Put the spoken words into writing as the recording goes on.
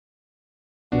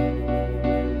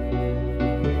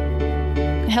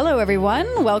Hello,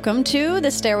 everyone. Welcome to the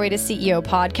Stairway to CEO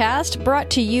podcast, brought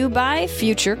to you by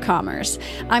Future Commerce.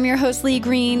 I'm your host, Lee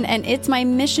Green, and it's my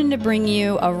mission to bring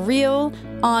you a real,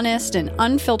 honest, and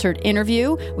unfiltered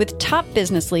interview with top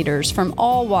business leaders from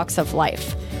all walks of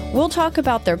life. We'll talk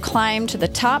about their climb to the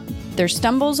top, their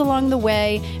stumbles along the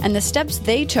way, and the steps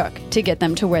they took to get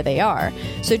them to where they are.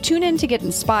 So tune in to get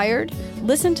inspired,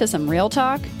 listen to some real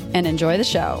talk, and enjoy the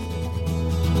show.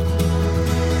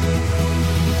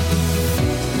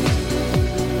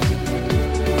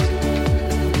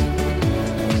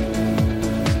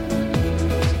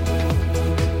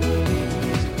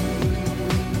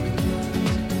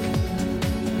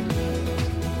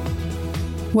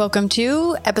 Welcome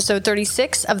to episode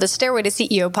 36 of the Stairway to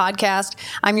CEO podcast.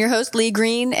 I'm your host, Lee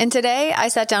Green, and today I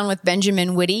sat down with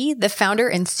Benjamin Witte, the founder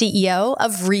and CEO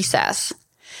of Recess.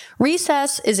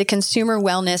 Recess is a consumer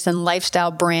wellness and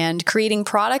lifestyle brand creating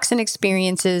products and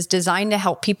experiences designed to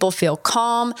help people feel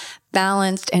calm,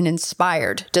 balanced, and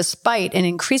inspired despite an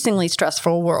increasingly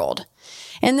stressful world.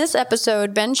 In this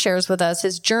episode, Ben shares with us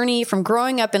his journey from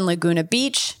growing up in Laguna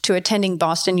Beach to attending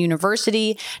Boston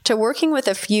University to working with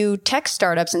a few tech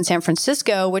startups in San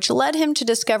Francisco, which led him to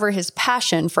discover his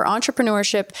passion for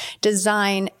entrepreneurship,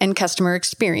 design, and customer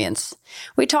experience.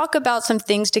 We talk about some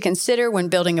things to consider when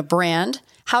building a brand,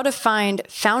 how to find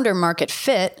founder market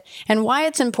fit, and why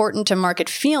it's important to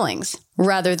market feelings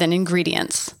rather than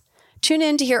ingredients. Tune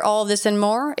in to hear all of this and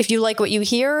more. If you like what you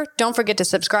hear, don't forget to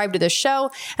subscribe to the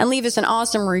show and leave us an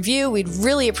awesome review. We'd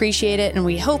really appreciate it, and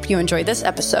we hope you enjoy this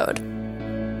episode.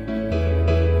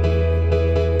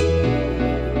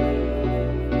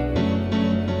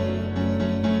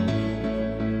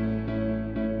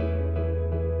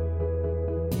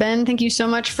 Ben, thank you so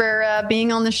much for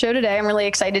being on the show today. I'm really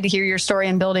excited to hear your story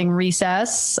in building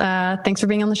Recess. Thanks for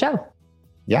being on the show.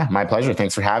 Yeah, my pleasure.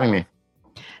 Thanks for having me.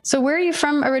 So where are you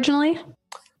from originally?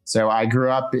 So I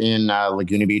grew up in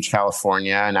Laguna Beach,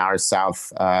 California, an hour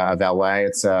south of LA.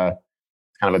 It's a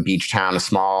kind of a beach town, a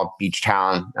small beach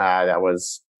town that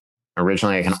was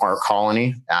originally like an art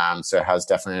colony. So it has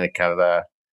definitely like kind of a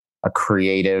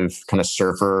creative kind of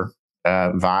surfer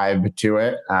vibe to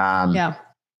it,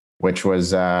 which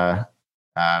was a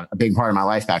big part of my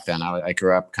life back then. I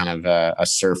grew up kind of a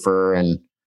surfer and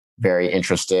very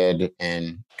interested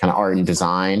in kind of art and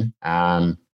design.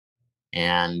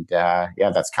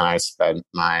 That's kind of I spent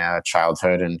my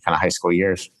childhood and kind of high school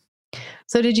years.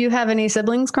 So did you have any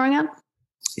siblings growing up?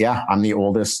 Yeah, I'm the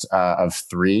oldest of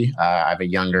three. I have a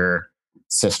younger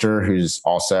sister who's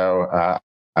also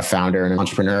a founder and an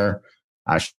entrepreneur.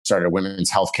 She started a women's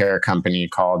healthcare company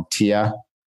called Tia.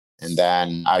 And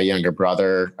then I have a younger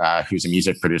brother who's a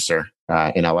music producer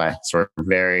in LA. So we're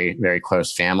very, very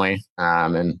close family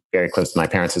and very close to my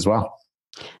parents as well.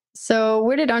 So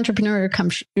where did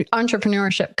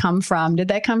entrepreneurship come from? Did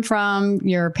that come from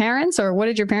your parents, or what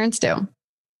did your parents do?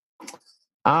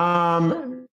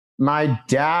 My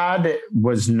dad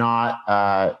was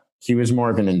not, he was more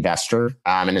of an investor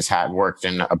and has worked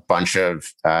in a bunch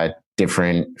of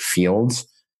different fields.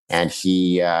 And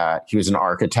he was an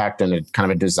architect and a kind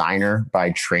of a designer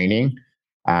by training.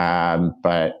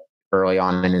 But early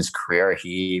on in his career,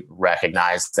 he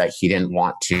recognized that he didn't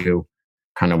want to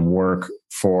kind of work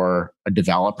for a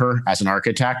developer as an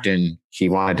architect, and he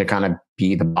wanted to kind of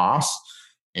be the boss.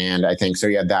 And I think so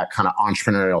he had that kind of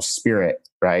entrepreneurial spirit,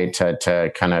 right,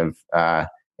 to kind of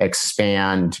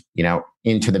expand,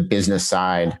 into the business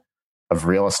side of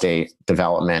real estate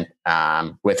development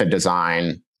with a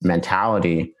design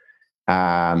mentality.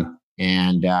 From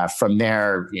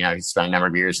there, he spent a number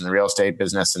of years in the real estate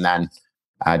business, and then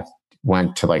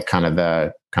went to like kind of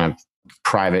the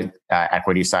private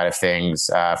equity side of things,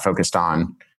 focused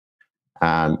on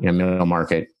middle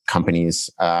market companies.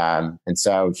 And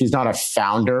so he's not a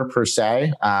founder per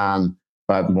se,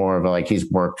 but more of he's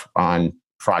worked on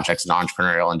projects and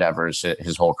entrepreneurial endeavors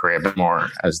his whole career, but more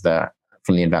as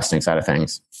from the investing side of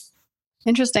things.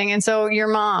 Interesting. And so your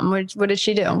mom, what did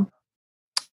she do?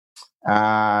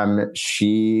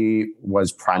 She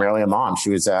was primarily a mom. She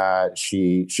was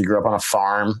she grew up on a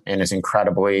farm and is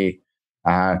incredibly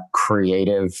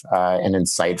creative and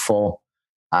insightful.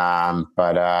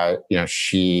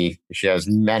 She has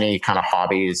many kind of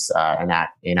hobbies and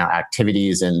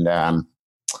activities, and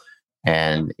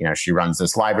she runs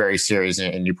this library series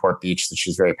in Newport Beach that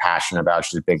she's very passionate about.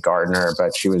 She's a big gardener,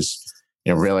 but she was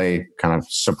really kind of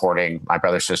supporting my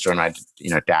brother, sister, and my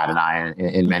dad and I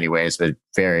in many ways, but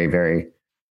very, very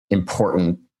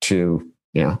important to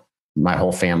my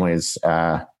whole family's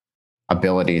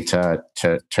ability to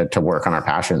work on our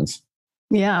passions.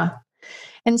 Yeah.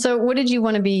 And so what did you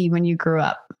want to be when you grew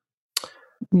up?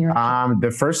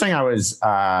 The first thing I was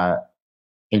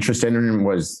interested in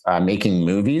was making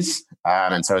movies.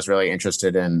 And so I was really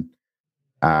interested in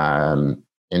kind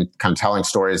of telling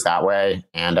stories that way.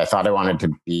 And I thought I wanted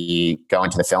to go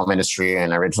into the film industry.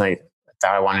 And originally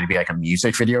thought I wanted to be like a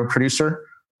music video producer.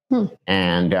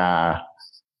 And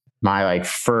my like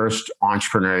first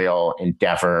entrepreneurial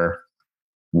endeavor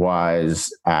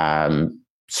was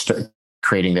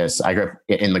creating this. I grew up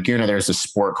in Laguna. There's a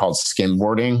sport called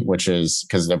skimboarding, which is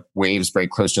because the waves break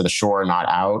close to the shore, not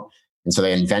out. And so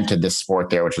they invented this sport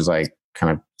there, which is like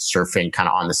kind of surfing kind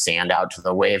of on the sand out to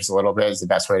the waves a little bit is the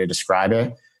best way to describe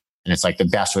it. And it's like the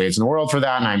best waves in the world for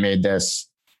that. And I made this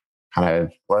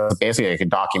kind of basically like a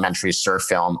documentary surf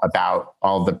film about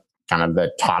all the kind of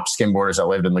the top skimboarders that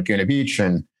lived in Laguna Beach,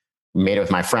 and made it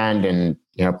with my friend and,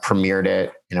 premiered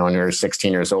it, when we were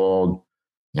 16 years old.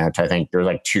 I think there was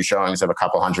like 2 showings of a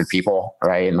couple hundred people,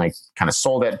 right? And like kind of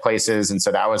sold it places. And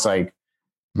so that was like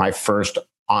my first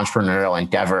entrepreneurial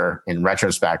endeavor in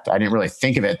retrospect. I didn't really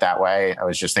think of it that way. I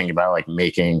was just thinking about like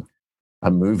making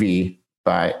a movie,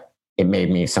 but it made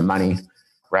me some money,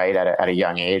 right? At a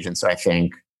young age. And so I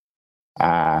think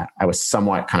I was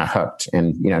somewhat kind of hooked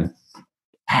and,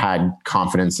 had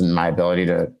confidence in my ability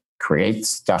to create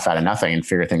stuff out of nothing and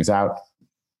figure things out.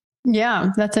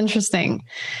 Yeah, that's interesting.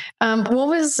 What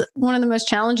was one of the most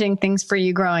challenging things for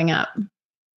you growing up?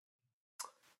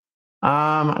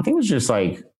 I think it was just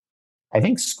like,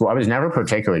 school. I was never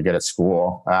particularly good at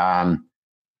school. I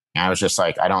was just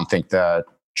like, I don't think the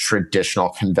traditional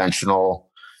conventional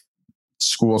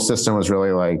school system was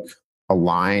really like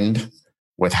aligned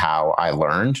with how I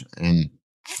learned and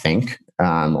think.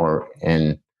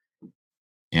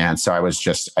 And so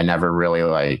I never really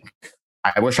like,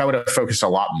 I wish I would have focused a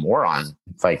lot more on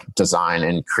like design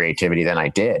and creativity than I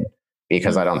did,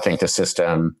 because I don't think the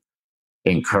system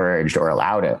encouraged or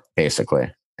allowed it,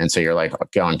 basically. And so you're like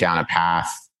going down a path,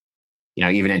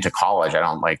 even into college. I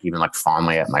don't like even like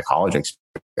fondly at my college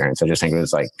experience. I just think it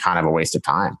was like kind of a waste of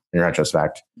time in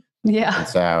retrospect. Yeah. And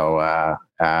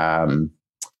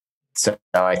so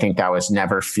I think that was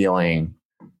never feeling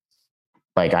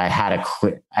like I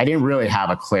didn't really have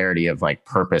a clarity of like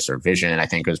purpose or vision. And I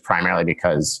think it was primarily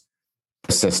because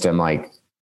the system like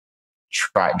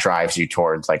drives you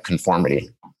towards like conformity.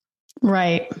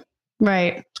 Right.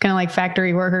 It's kind of like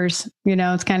factory workers,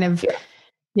 it's kind of,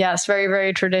 yes, very,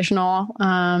 very traditional.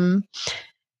 And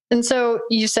so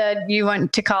you said you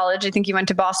went to college. I think you went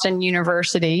to Boston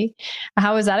University.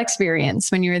 How was that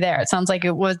experience when you were there? It sounds like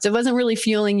it wasn't really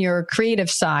fueling your creative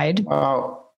side.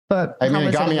 Well, but I mean,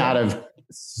 it got me out of,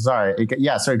 so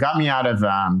it got me out of,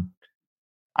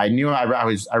 I knew I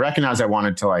recognized I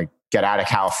wanted to like get out of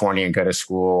California and go to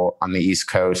school on the East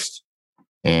Coast.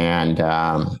 And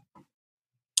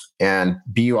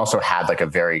BU also had like a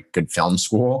very good film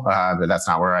school, but that's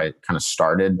not where I kind of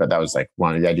started, but that was like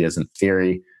one of the ideas in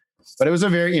theory. But it was a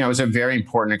very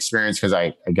important experience because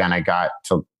I got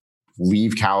to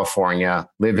leave California,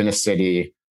 live in a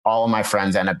city. All of my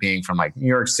friends end up being from like New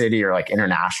York City or like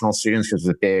international students, because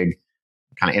it's a big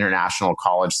kind of international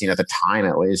college scene at the time,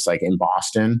 at least like in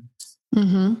Boston.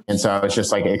 Mm-hmm. And so I was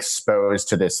just like exposed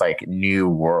to this like new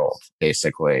world,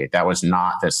 basically, that was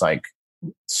not this like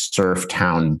surf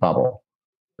town bubble,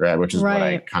 right? Which is what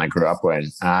I kind of grew up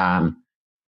with.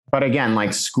 But again,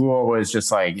 like school was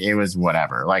just like, it was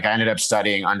whatever. Like I ended up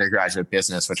studying undergraduate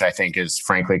business, which I think is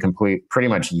frankly pretty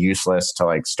much useless to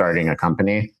like starting a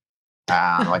company.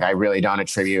 Like I really don't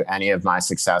attribute any of my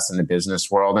success in the business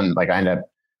world. And like I end up,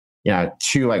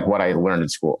 to like what I learned in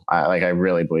school. I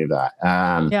really believe that.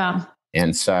 Yeah.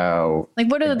 And so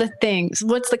like, what are the things,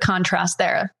 what's the contrast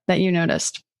there that you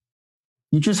noticed?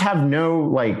 You just have no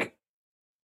like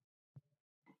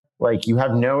you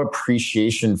have no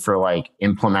appreciation for like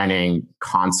implementing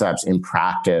concepts in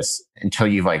practice until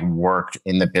you've like worked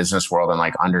in the business world and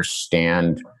like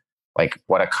understand like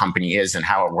what a company is and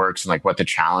how it works and like what the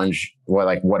challenge,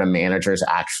 what a manager is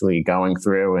actually going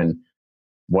through and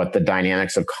what the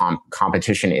dynamics of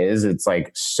competition is. It's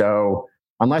like, so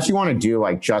unless you want to do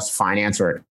like just finance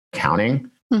or accounting,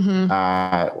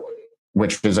 mm-hmm.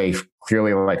 Which is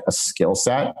clearly like a skill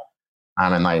set,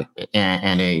 and like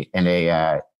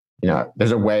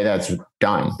there's a way that's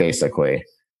done, basically.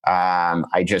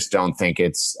 I just don't think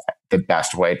it's the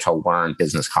best way to learn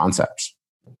business concepts.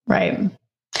 Right.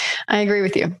 I agree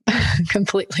with you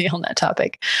completely on that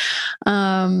topic.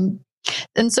 And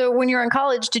so when you were in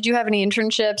college, did you have any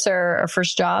internships or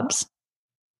first jobs?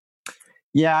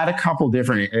 Yeah, I had a couple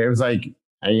different. It was like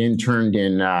I interned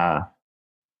in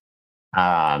I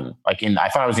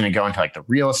thought I was going to go into like the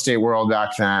real estate world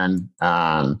back then.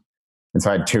 And so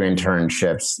I had 2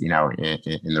 internships,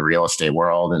 in the real estate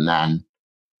world. And then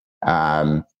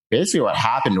basically what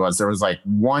happened was there was like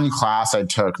one class I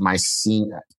took my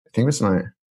senior, I think it was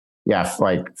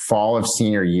like fall of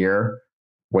senior year,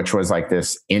 which was like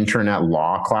this internet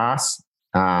law class,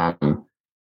 and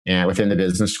within the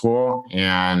business school.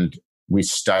 And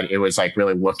it was like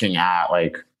really looking at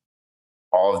like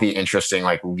all of the interesting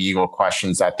like legal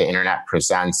questions that the internet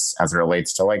presents as it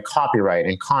relates to like copyright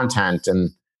and content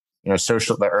and,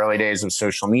 the early days of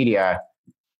social media.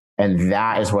 And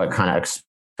that is what kind of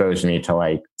exposed me to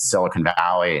like Silicon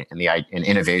Valley and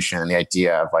innovation and the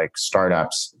idea of like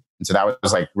startups. And so that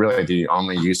was like really the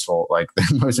only useful, like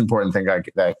the most important thing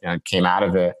that came out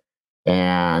of it.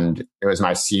 And it was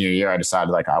my senior year. I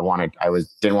decided like didn't want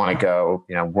to go,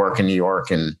 work in New York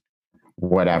and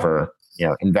whatever,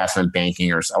 investment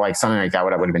banking or like something like that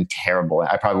would have been terrible.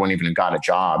 I probably wouldn't even have got a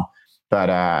job.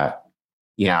 But, I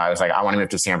was like, I want to move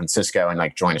to San Francisco and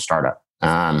like join a startup.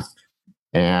 And,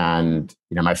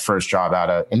 my first job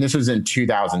and this was in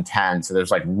 2010. So there's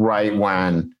like right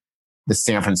when the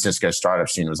San Francisco startup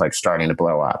scene was like starting to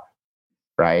blow up.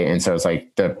 Right. And so it's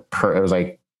like I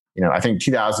think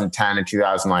 2010 and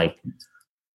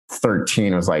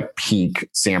 2013 was like peak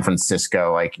San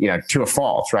Francisco, like, to a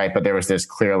fault. Right. But there was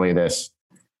clearly this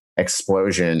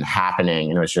explosion happening,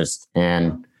 and it was just,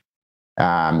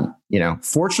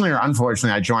 fortunately or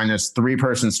unfortunately, I joined this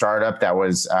 3-person startup that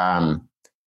was,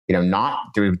 did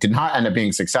not end up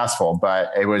being successful,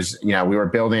 but it was, we were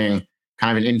building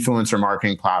kind of an influencer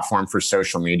marketing platform for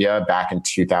social media back in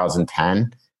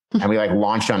 2010. And we like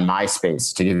launched on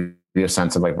MySpace to give you a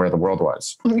sense of like where the world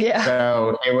was. Yeah.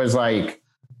 So it was like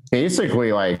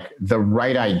basically like the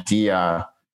right idea,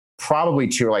 probably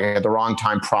at the wrong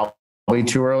time, probably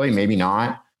too early, maybe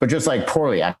not, but just like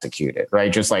poorly executed,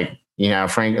 right? Just like,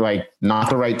 frankly, like not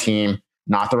the right team,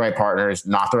 not the right partners,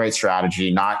 not the right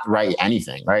strategy, not right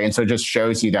anything, right? And so it just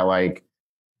shows you that like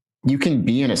you can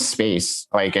be in a space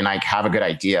like and like have a good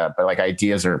idea, but like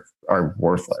ideas are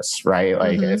worthless, right?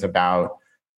 Like It's about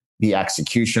the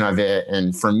execution of it.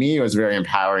 And for me, it was very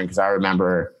empowering because I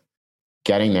remember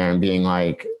getting there and being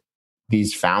like,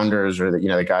 these founders or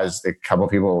the guys, the couple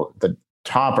of people at the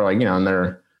top are like, and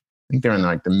I think they're in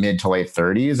like the mid to late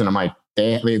 30s. And I'm like,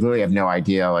 they literally have no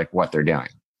idea like what they're doing.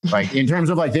 Like in terms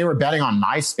of like, they were betting on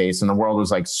MySpace and the world was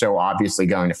like so obviously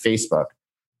going to Facebook,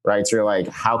 right? So you're like,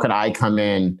 how could I come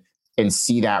in and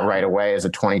see that right away as a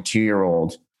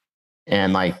 22-year-old?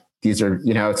 And like, these are,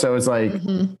 so it's like,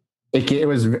 it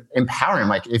was empowering.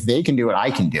 Like if they can do it,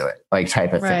 I can do it, like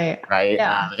type of thing. Right.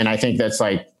 Yeah. And I think that's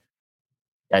like,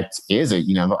 I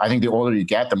think the older you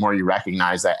get, the more you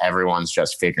recognize that everyone's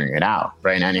just figuring it out.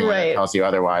 Right. And anyone that tells you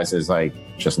otherwise is like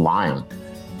just lying.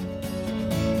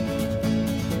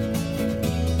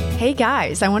 Hey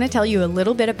guys, I want to tell you a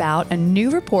little bit about a new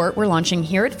report we're launching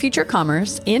here at Future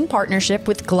Commerce in partnership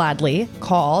with Gladly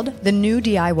called The New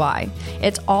DIY.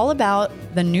 It's all about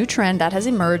the new trend that has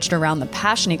emerged around the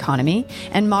passion economy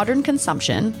and modern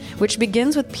consumption, which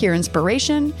begins with peer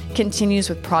inspiration, continues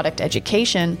with product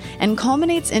education, and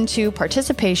culminates into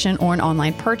participation or an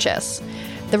online purchase.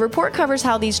 The report covers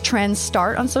how these trends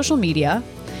start on social media,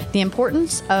 the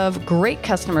importance of great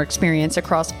customer experience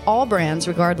across all brands,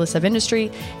 regardless of industry,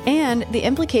 and the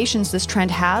implications this trend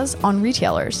has on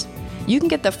retailers. You can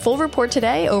get the full report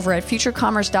today over at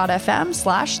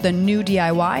futurecommerce.fm/the new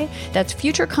DIY. That's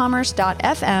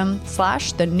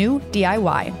futurecommerce.fm/the new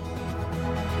DIY.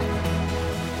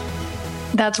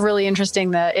 That's really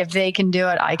interesting that if they can do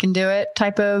it, I can do it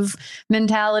type of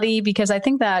mentality, because I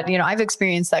think that, I've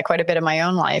experienced that quite a bit in my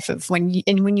own life of when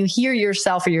you hear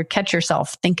yourself or you catch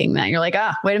yourself thinking that, you're like,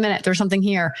 wait a minute, there's something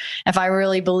here. If I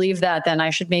really believe that, then I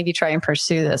should maybe try and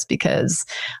pursue this because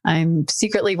I'm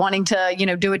secretly wanting to,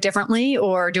 do it differently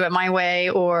or do it my way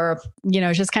or,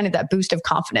 just kind of that boost of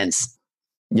confidence.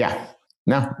 Yeah,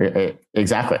 no,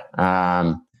 exactly.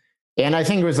 And I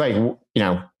think it was like,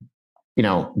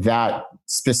 that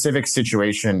specific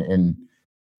situation in,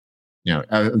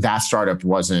 that startup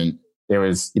wasn't, it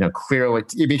was, clearly,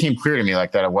 it became clear to me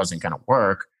like that it wasn't going to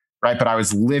work. Right. But I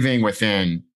was living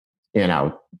within,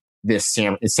 this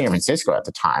San Francisco at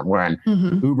the time when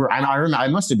Uber, I remember I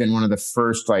must have been one of the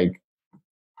first like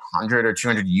 100 or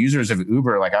 200 users of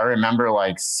Uber. Like I remember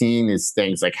like seeing these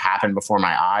things like happen before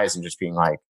my eyes and just being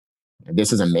like,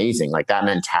 this is amazing. Like that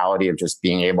mentality of just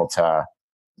being able to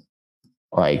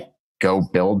like, go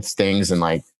build things and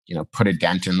like, put a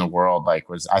dent in the world, like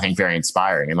was, I think, very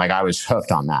inspiring. And like, I was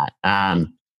hooked on that. And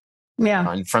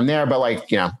from there, but like,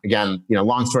 again,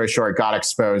 long story short, got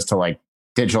exposed to like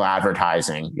digital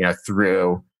advertising,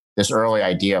 through this early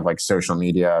idea of like social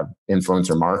media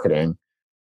influencer marketing.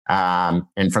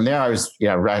 And from there I was,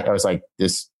 I was like,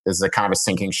 this is a kind of a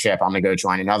sinking ship. I'm going to go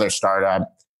join another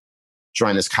startup.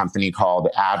 joined this company called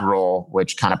AdRoll,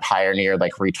 which kind of pioneered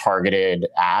like retargeted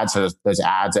ads. So those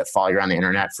ads that follow you around the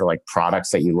internet for like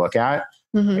products that you look at,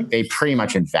 like, they pretty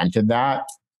much invented that.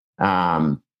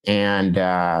 And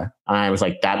I was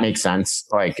like, that makes sense.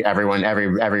 Like every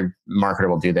marketer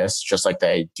will do this, just like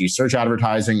they do search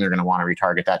advertising. They're going to want to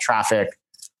retarget that traffic.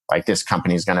 Like this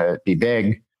company is going to be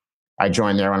big. I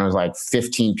joined there when it was like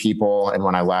 15 people. And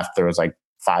when I left, there was like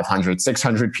 500,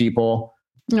 600 people.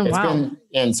 Oh, wow.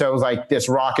 And so it was like this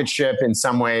rocket ship in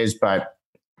some ways, but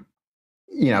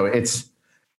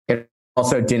it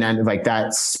also didn't end, like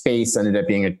that space ended up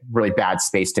being a really bad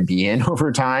space to be in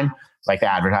over time, like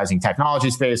the advertising technology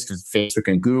space, because Facebook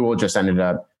and Google just ended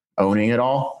up owning it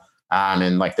all.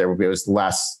 And like it was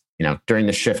less, during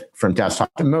the shift from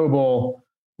desktop to mobile,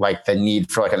 like the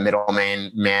need for like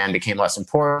a man became less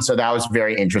important. So that was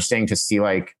very interesting to see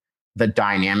like the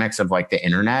dynamics of like the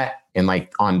internet and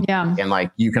like and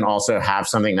like you can also have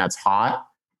something that's hot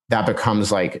that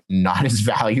becomes like not as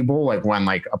valuable, like when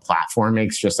like a platform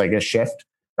makes just like a shift.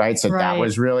 Right. So that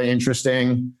was really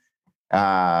interesting.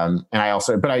 And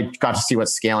but I got to see what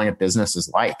scaling a business is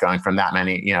like, going from that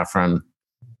many, from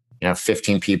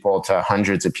 15 people to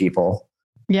hundreds of people.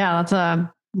 Yeah. That's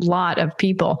a lot of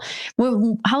people.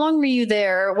 How long were you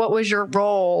there? What was your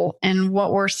role and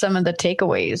what were some of the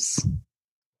takeaways?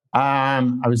 I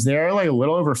was there like a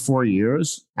little over 4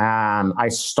 years. I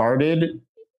started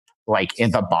like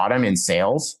at the bottom in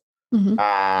sales.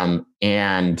 But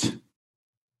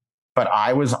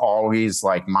I was always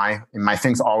like, my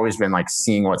thing's always been like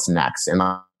seeing what's next and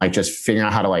like just figuring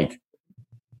out how to like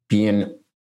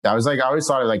I always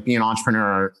thought of like being an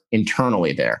entrepreneur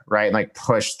internally there, right? Like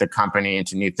push the company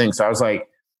into new things. So I was like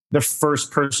the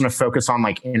first person to focus on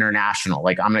like international,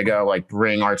 like I'm going to go like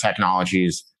bring our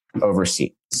technologies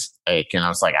overseas. Like, and I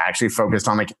was like, I actually focused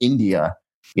on like India,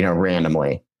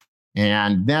 randomly.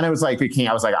 And then it was like,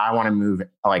 I was like, I want to move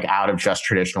like out of just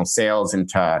traditional sales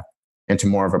into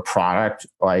more of a product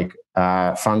like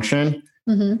function,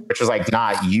 which was like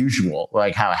not usual,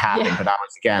 like how it happened. Yeah. But that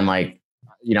was again, like,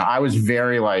 I was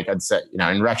very like, I'd say,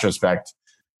 in retrospect,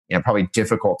 probably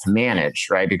difficult to manage,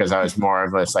 right? Because I was more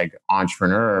of this like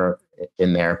entrepreneur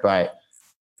in there. But,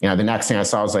 the next thing I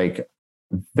saw was like,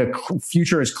 the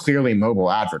future is clearly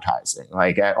mobile advertising.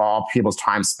 Like all people's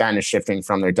time spent is shifting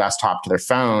from their desktop to their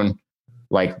phone.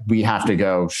 Like we have to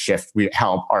go shift, we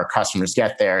help our customers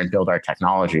get there and build our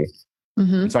technology.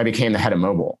 So I became the head of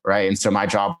mobile, right? And so my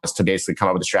job was to basically come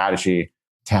up with a strategy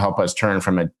to help us turn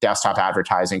from a desktop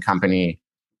advertising company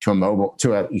to a mobile,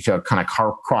 to a kind of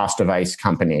cross device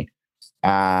company.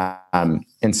 And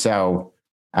so,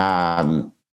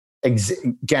 again,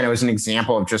 it was an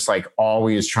example of just like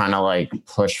always trying to like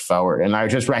push forward. And I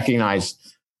just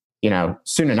recognized,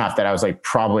 soon enough that I was like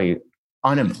probably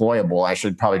unemployable. I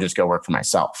should probably just go work for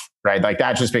myself. Right. Like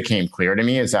that just became clear to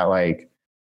me, is that like,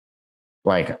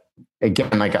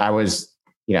 again, like I was,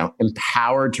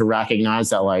 empowered to recognize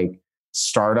that like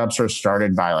startups are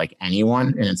started by like anyone.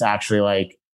 And it's actually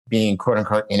like being quote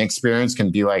unquote inexperienced can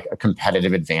be like a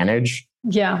competitive advantage.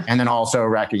 Yeah. And then also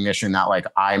recognition that like,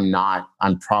 I'm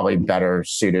probably better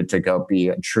suited to go be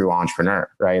a true entrepreneur.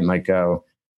 Right. And like go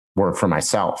work for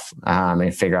myself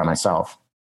and figure out myself.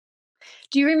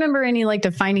 Do you remember any like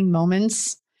defining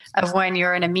moments of when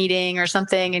you're in a meeting or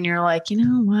something and you're like, you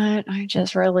know what, I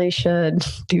just really should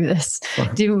do this,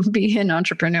 be an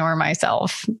entrepreneur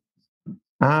myself?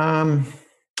 I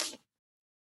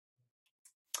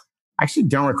actually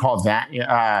don't recall that.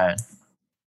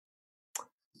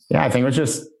 I think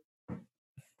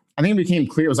it became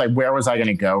clear. It was like, where was I going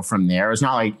to go from there? It was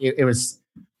not like, it was,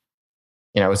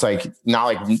 it was like, not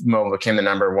like mobile became the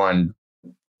number one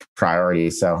priority.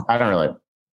 So I don't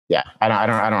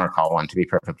recall one, to be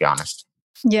perfectly honest.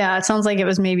 Yeah. It sounds like it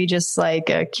was maybe just like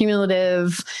a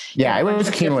cumulative. Yeah. It was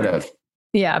cumulative.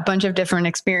 Yeah. A bunch of different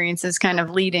experiences kind of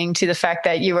leading to the fact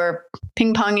that you were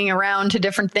ping-ponging around to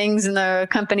different things in the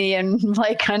company and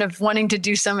like kind of wanting to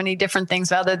do so many different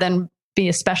things rather than be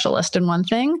a specialist in one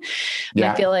thing. And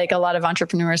I feel like a lot of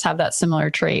entrepreneurs have that similar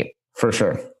trait. For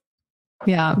sure.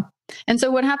 Yeah. And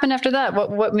so what happened after that?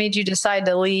 What made you decide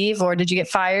to leave, or did you get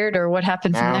fired, or what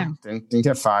happened from there? Didn't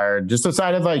get fired. Just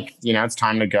decided like, it's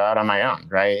time to go out on my own.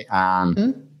 Right.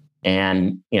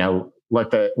 And,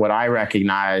 what I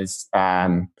recognized,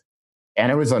 and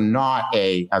it was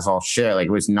as I'll share, like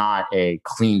it was not a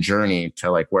clean journey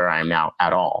to like where I am now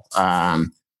at all.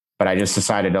 But I just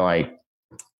decided to like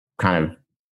kind of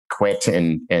quit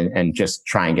and just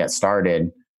try and get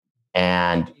started.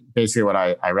 And basically what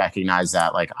I recognized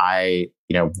that like I,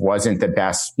 wasn't the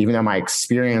best, even though my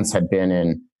experience had been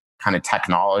in kind of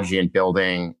technology and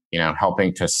building,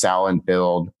 helping to sell and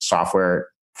build software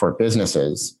for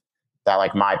businesses, that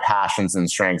like my passions and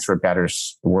strengths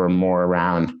were more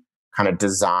around kind of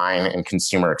design and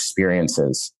consumer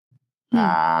experiences.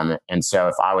 And so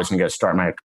if I was going to go start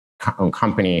my own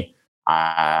company,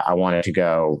 I wanted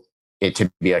it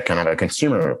to be a kind of a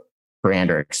consumer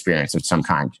brand or experience of some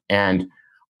kind. And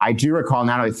I do recall,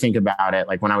 now that I think about it,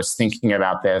 like when I was thinking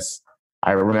about this,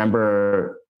 I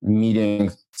remember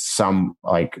meeting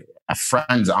like a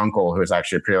friend's uncle who was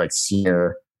actually a pretty like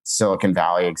senior Silicon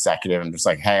Valley executive, and just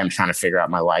like, hey, I'm trying to figure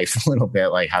out my life a little bit,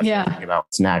 like how to think about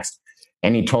what's next.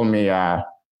 And he told me,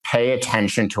 pay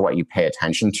attention to what you pay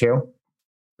attention to,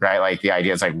 right? Like the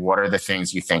idea is like, what are the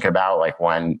things you think about like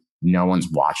when no one's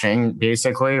watching,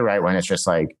 basically, right? When it's just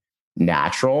like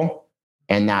natural.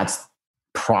 And that's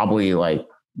probably like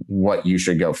what you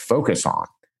should go focus on,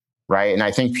 right? And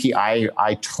I think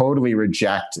I totally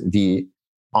reject the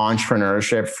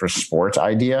entrepreneurship for sports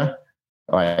idea,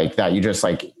 like that you just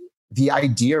like, the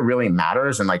idea really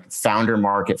matters, and like founder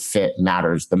market fit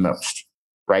matters the most,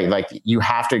 right? Like you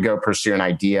have to go pursue an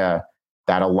idea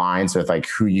that aligns with like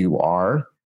who you are,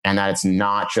 and that it's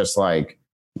not just like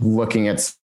looking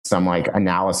at some like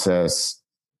analysis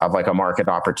of like a market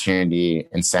opportunity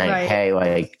and saying, hey,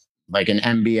 like an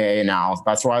MBA analysis.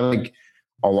 That's why like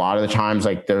a lot of the times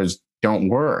like those don't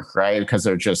work, right? Because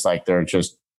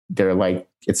they're like,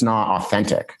 it's not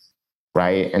authentic,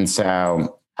 right? And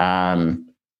so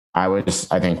I was,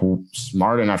 I think,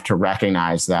 smart enough to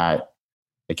recognize that,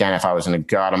 again, if I was going to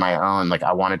go out on my own, like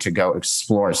I wanted to go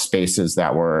explore spaces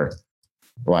that were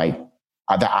like,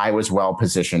 that I was well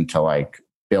positioned to like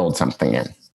build something in.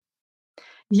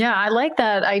 Yeah, I like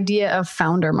that idea of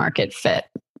founder market fit.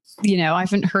 You know, I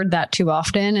haven't heard that too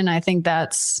often. And I think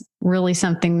that's really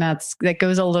something that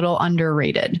goes a little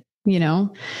underrated, you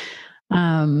know?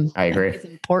 I agree. It's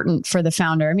important for the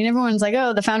founder. I mean, everyone's like,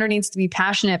 oh, the founder needs to be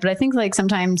passionate, but I think like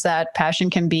sometimes that passion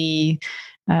can be,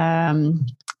 I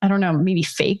don't know, maybe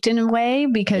faked in a way,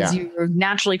 because you're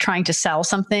naturally trying to sell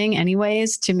something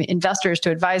anyways to investors,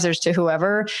 to advisors, to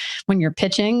whoever, when you're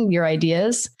pitching your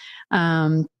ideas,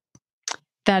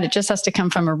 that it just has to come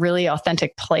from a really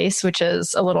authentic place, which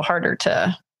is a little harder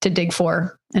to dig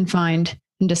for and find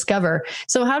and discover.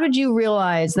 So how did you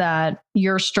realize that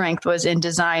your strength was in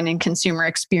design and consumer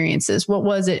experiences? What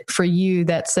was it for you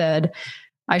that said,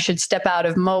 I should step out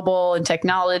of mobile and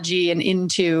technology and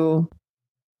into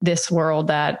this world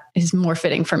that is more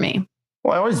fitting for me?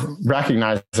 Well, I always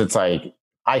recognize it's like,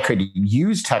 I could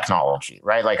use technology,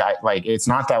 right? Like it's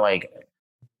not that like,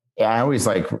 I always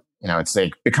like, you know, it's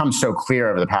like become so clear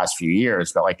over the past few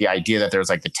years, but like the idea that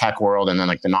there's like the tech world and then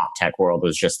like the not tech world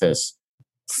was just this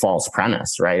false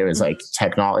premise, right? It was like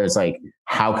technology. It was like,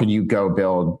 how could you go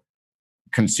build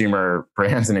consumer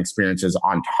brands and experiences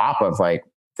on top of like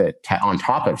on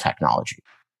top of technology,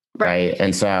 right?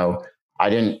 And so I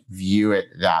didn't view it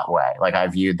that way. Like I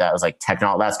viewed that as like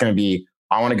technology. That's going to be,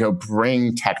 I want to go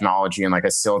bring technology and like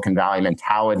a Silicon Valley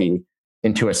mentality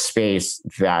into a space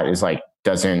that is like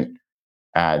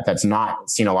that's not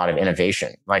seen a lot of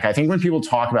innovation. Like I think when people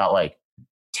talk about like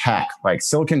tech, like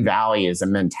Silicon Valley is a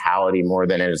mentality more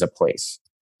than it is a place,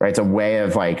 right? It's a way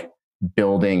of like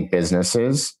building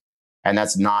businesses. And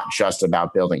that's not just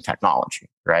about building technology,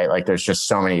 right? Like there's just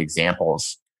so many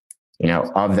examples, you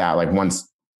know, of that. Like once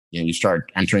you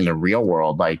start entering the real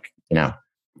world, like, you know,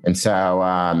 and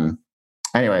so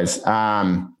anyways,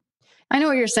 I know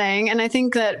what you're saying. And I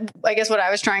think that, I guess what I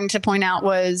was trying to point out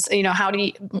was, you know,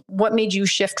 what made you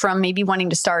shift from maybe wanting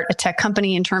to start a tech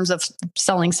company in terms of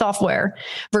selling software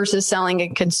versus selling a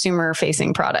consumer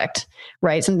facing product,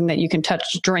 right? Something that you can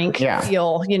touch, drink,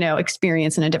 feel, you know,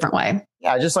 experience in a different way.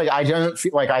 Yeah. Just like, I don't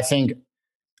feel like, I think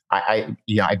I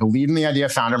believe in the idea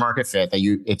of founder market fit,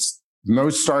 that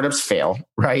most startups fail,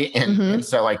 right? And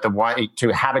so like to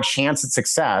have a chance at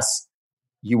success,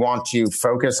 you want to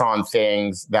focus on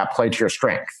things that play to your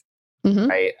strength,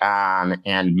 right?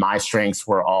 And my strengths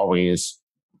were always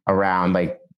around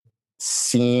like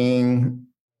seeing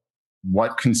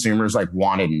what consumers like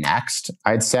wanted next,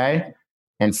 I'd say,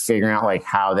 and figuring out like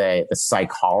how the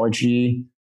psychology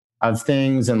of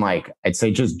things, and like I'd say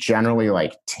just generally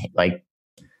like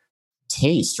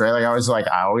taste, right? Like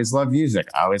I always loved music.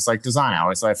 I always liked design.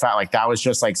 I felt like that was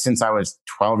just like since I was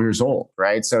 12 years old,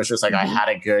 right? So it's just like I had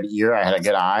a good ear, I had a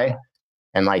good eye,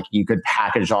 and like you could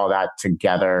package all that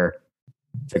together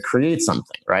to create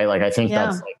something, right? Like I think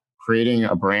that's like creating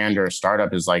a brand or a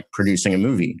startup is like producing a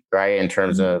movie, right? In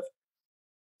terms of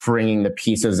bringing the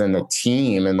pieces and the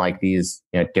team and like these,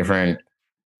 you know, different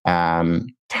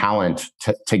talent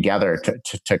together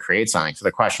to create something. So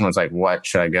the question was like, what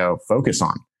should I go focus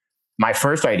on? My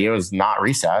first idea was not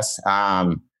Recess.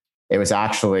 It was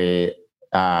actually,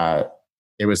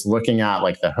 it it was looking at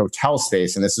like the hotel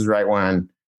space. And this is right when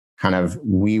kind of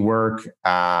WeWork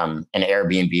and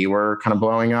Airbnb were kind of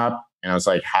blowing up. And I was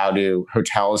like, how do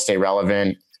hotels stay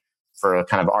relevant for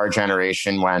kind of our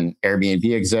generation when Airbnb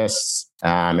exists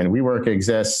and WeWork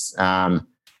exists?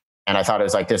 And I thought it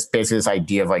was like basically this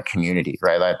idea of like community,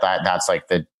 right? That's like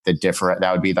the different,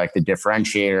 that would be like the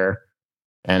differentiator.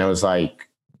 And it was like,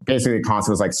 basically the concept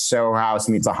was like Soho House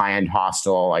meets a high-end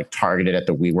hostel, like targeted at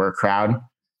the WeWork crowd.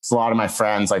 So a lot of my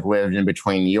friends like lived in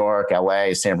between New York,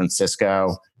 LA, San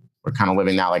Francisco. We're kind of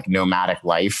living that like nomadic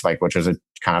life, like which is a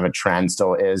kind of a trend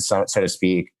still is, so to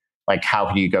speak. Like how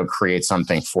can you go create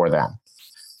something for them,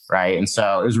 right? And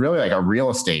so it was really like a real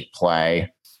estate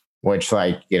play, which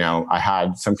like, you know, I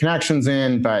had some connections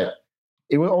in, but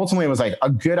it ultimately was like a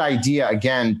good idea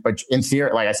again, but in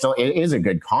theory, like it is a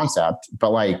good concept,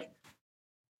 but like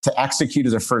to execute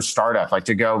as a first startup, like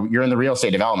to go, you're in the real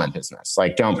estate development business,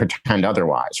 like don't pretend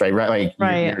otherwise, right? Like,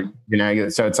 right. You know,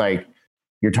 so it's like,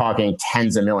 you're talking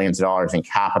tens of millions of dollars in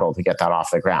capital to get that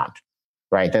off the ground,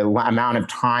 right? The amount of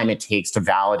time it takes to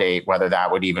validate whether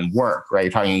that would even work, right?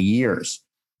 You're talking years,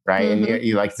 right? Mm-hmm. And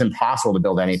you like, it's impossible to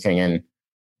build anything in,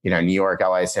 you know, New York,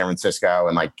 LA, San Francisco,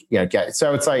 and like, you know,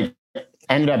 so it's like,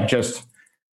 ended up just,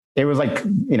 it was like,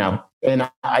 you know, in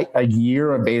a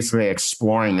year of basically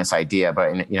exploring this idea, but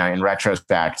in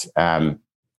retrospect, it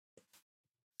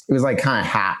was like kind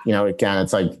of you know, again,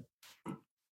 it's like,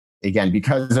 again,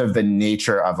 because of the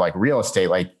nature of like real estate,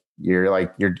 like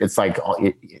it's like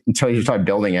until you start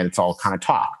building it, it's all kind of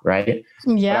talk, right?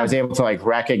 Yeah. But I was able to like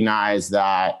recognize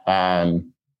that,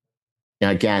 you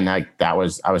know, again, like I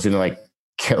was going to like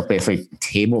basically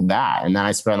tabled that. And then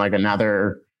I spent like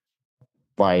another,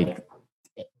 like,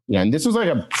 you know, and this was like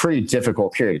a pretty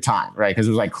difficult period of time, right? Because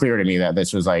it was like clear to me that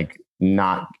this was like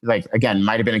not like, again,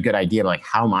 might've been a good idea, but like,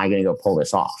 how am I going to go pull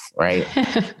this off? Right.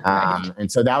 Right.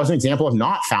 And so that was an example of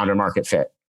not founder market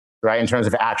fit, right? In terms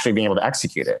of actually being able to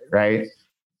execute it. Right.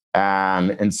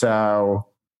 And so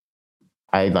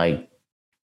I like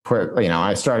put, you know,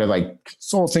 I started like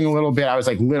consulting a little bit. I was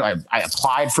like, I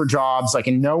applied for jobs, like,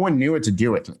 and no one knew what to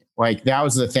do with me. Like, that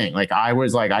was the thing. Like,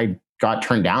 I got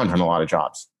turned down from a lot of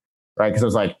jobs, right? Because I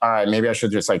was like, all right, maybe I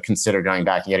should just like consider going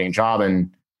back and getting a job. And,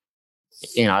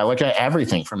 you know, I looked at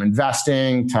everything from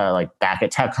investing to like back at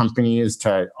tech companies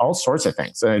to all sorts of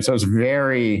things. And so it was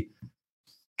very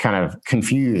kind of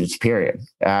confused period.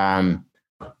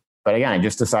 But again, I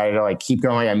just decided to like keep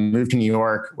going. I moved to New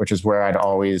York, which is where I'd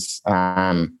always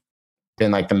been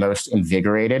like the most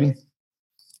invigorated.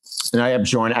 And I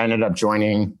ended up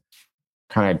joining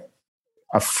kind of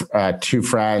two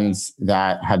friends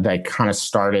that had like kind of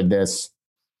started this.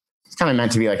 It's kind of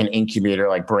meant to be like an incubator,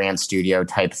 like brand studio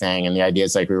type thing. And the idea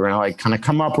is like, we were going to like kind of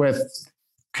come up with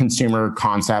consumer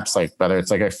concepts, like whether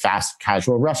it's like a fast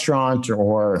casual restaurant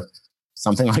or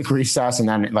something like Recess. And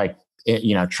then like,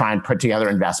 you know, try and put together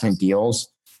investment deals.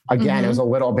 Again, It was a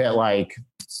little bit like,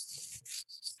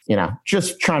 you know,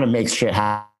 just trying to make shit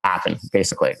happen,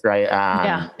 basically. Right.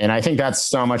 Yeah. And I think that's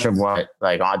so much of what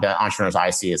like the entrepreneurs I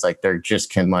see is like, they're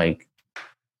just can like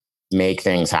make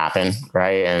things happen.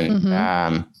 Right.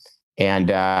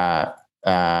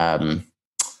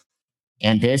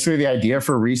 And basically the idea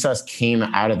for Recess came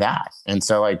out of that. And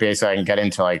so like, basically I can get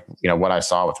into like, you know, what I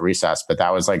saw with Recess, but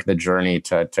that was like the journey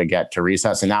to get to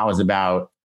Recess. And that was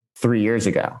about 3 years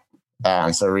ago.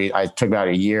 So I took about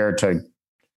a year to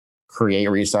create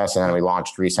Recess, and then we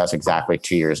launched Recess exactly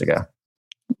 2 years ago.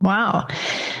 Wow.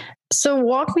 So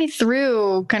walk me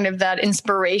through kind of that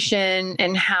inspiration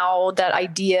and how that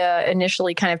idea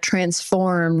initially kind of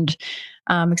transformed,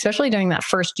 especially during that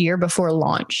first year before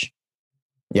launch.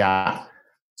 Yeah.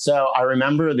 So I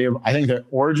remember I think the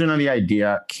origin of the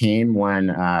idea came when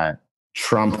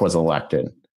Trump was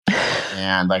elected.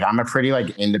 And like, I'm a pretty like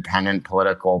independent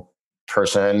political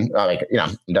person. Like, you know,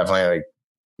 definitely like,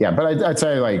 yeah, but I'd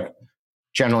say like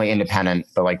generally independent,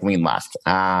 but like lean left.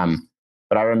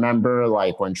 But I remember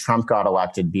like when Trump got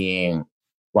elected being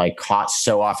like caught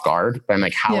so off guard. And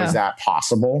like, how is that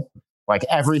possible? Like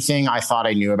everything I thought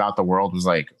I knew about the world was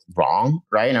like wrong.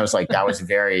 Right. And I was like, that was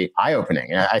very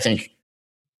eye-opening. And I think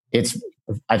it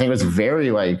was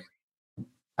very like,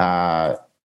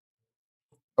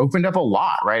 opened up a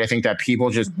lot. Right. I think that people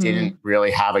just didn't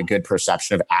really have a good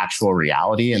perception of actual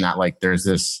reality. And that like, there's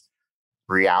this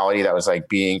reality that was like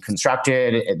being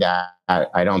constructed that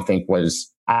I don't think was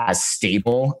as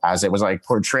stable as it was like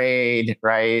portrayed.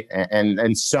 Right.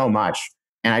 And so much.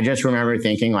 And I just remember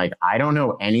thinking like, I don't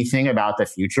know anything about the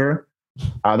future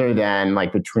other than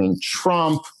like between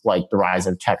Trump, like the rise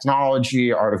of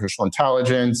technology, artificial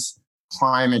intelligence,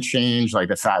 climate change, like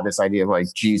this idea of like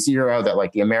G0, that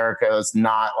like the America is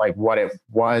not like what it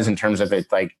was in terms of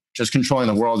it, like just controlling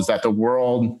the world, is that the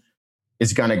world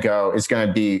is going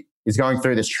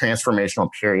through this transformational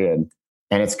period,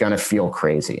 and it's going to feel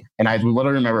crazy. And I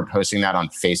literally remember posting that on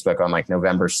Facebook on like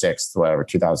November 6th, whatever,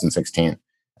 2016.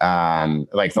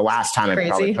 Like the last time I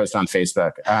probably posted on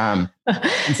Facebook. And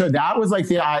so that was like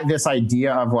this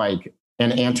idea of like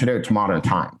an antidote to modern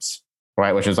times,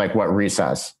 right? Which is like what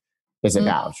Recess is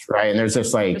about, right? And there's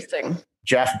this like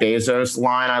Jeff Bezos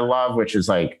line I love, which is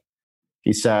like,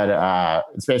 he said,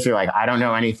 it's basically like, I don't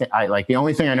know anything. Like the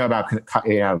only thing I know about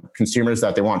consumers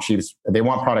that they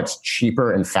want products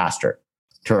cheaper and faster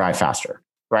to arrive faster,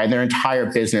 right? And their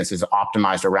entire business is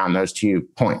optimized around those 2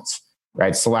 points,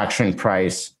 right? Selection,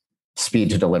 price, speed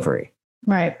to delivery,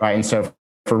 right? And so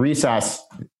for Recess,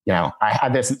 I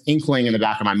had this inkling in the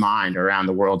back of my mind around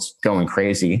the world's going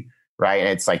crazy, right? And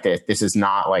it's like this is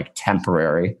not like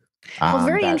temporary. Well,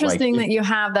 very interesting that you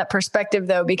have that perspective,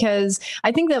 though, because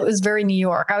I think that was very New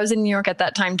York. I was in New York at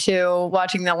that time, too,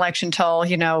 watching the election till,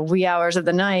 wee hours of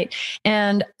the night.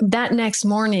 And that next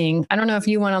morning, I don't know if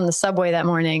you went on the subway that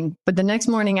morning, but the next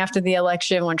morning after the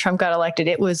election, when Trump got elected,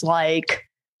 it was like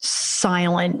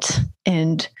silent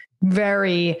and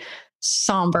very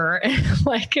somber.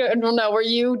 Like, I don't know,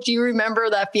 do you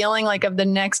remember that feeling like of the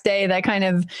next day, that kind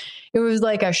of, it was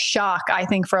like a shock, I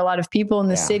think, for a lot of people in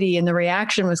the city, and the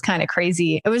reaction was kind of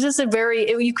crazy. It was just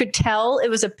you could tell it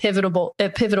was a pivotal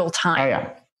time. Oh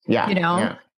yeah.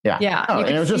 Yeah. Yeah. Oh,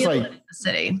 and it was just like the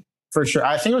city. For sure.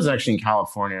 I think it was actually in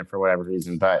California for whatever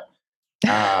reason, but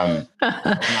that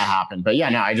happened. But yeah,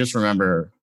 no, I just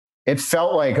remember it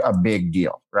felt like a big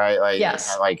deal, right? Like,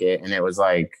 yes. I like it. And it was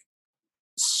like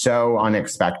so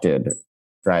unexpected,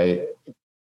 right?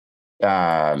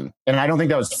 And I don't think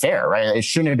that was fair, right? It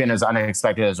shouldn't have been as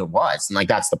unexpected as it was. And like,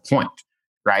 that's the point,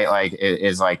 right? Like it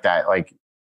is like that, like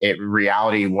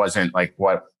reality wasn't like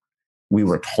what we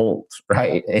were told,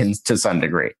 right? And to some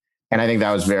degree. And I think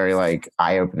that was very like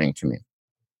eye-opening to me.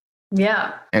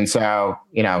 Yeah. And so,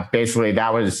 basically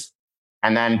that was,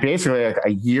 and then basically like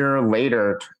a year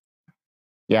later,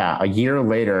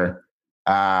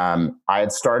 I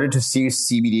had started to see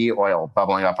CBD oil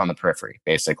bubbling up on the periphery,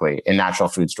 basically in natural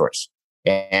food stores.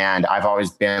 And I've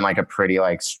always been like a pretty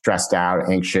like stressed out,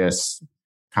 anxious,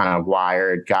 kind of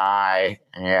wired guy.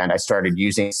 And I started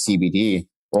using CBD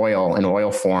oil in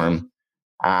oil form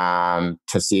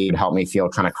to see it help me feel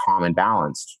kind of calm and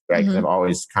balanced, right? Because I've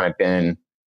always kind of been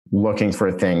looking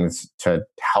for things to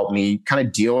help me kind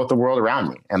of deal with the world around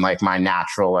me and like my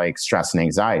natural like stress and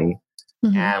anxiety.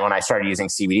 And when I started using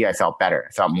CBD, I felt better.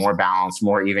 I felt more balanced,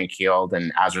 more even keeled.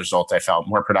 And as a result, I felt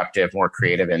more productive, more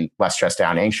creative, and less stressed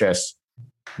out and anxious.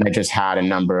 And I just had a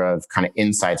number of kind of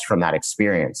insights from that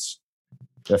experience.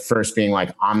 The first being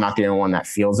like, I'm not the only one that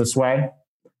feels this way.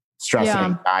 Stress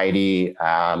and anxiety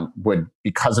would,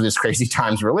 because of this crazy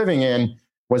times we're living in,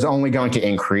 was only going to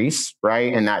increase,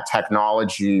 right? And that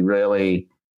technology really,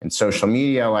 and social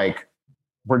media, like,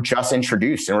 we're just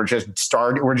introduced and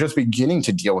we're just beginning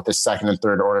to deal with the second and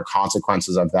third order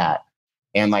consequences of that.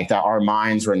 And like that our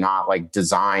minds were not like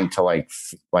designed to like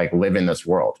live in this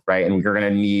world. Right. And we're going to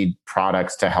need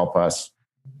products to help us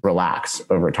relax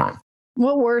over time.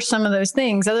 What were some of those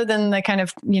things other than the kind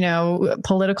of,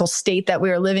 political state that we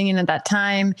were living in at that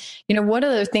time? What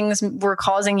other things were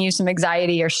causing you some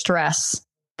anxiety or stress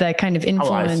that kind of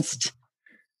influenced?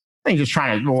 I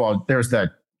think there's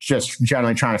just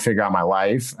generally trying to figure out my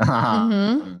life.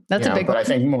 That's a big one. But I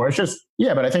think more,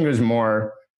 but I think it was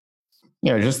more,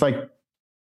 just like,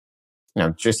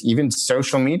 just even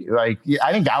social media. Like,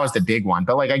 I think that was the big one.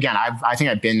 But like, again, I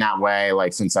think I've been that way,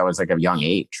 like since I was like a young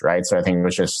age. Right. So I think it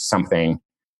was just something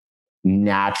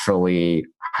naturally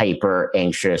hyper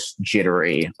anxious,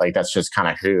 jittery. Like that's just kind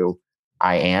of who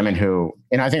I am and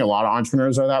I think a lot of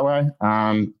entrepreneurs are that way.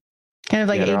 Kind of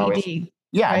like ADD.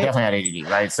 Yeah, right? I definitely had ADD,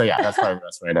 right? So yeah, that's probably the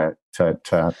best way to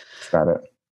describe it.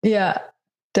 Yeah,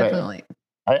 definitely.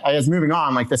 I was moving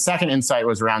on. Like the second insight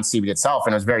was around CBD itself,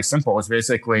 and it was very simple. It was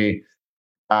basically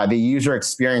the user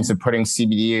experience of putting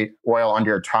CBD oil under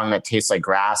your tongue that tastes like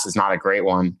grass is not a great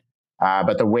one.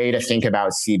 But the way to think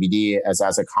about CBD as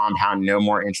a compound no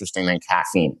more interesting than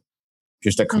caffeine,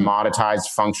 just a commoditized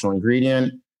functional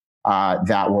ingredient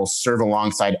that will serve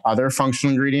alongside other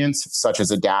functional ingredients such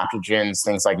as adaptogens,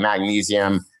 things like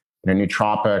magnesium,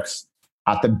 nootropics,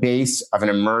 at the base of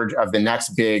the next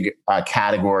big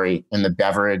category in the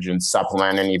beverage and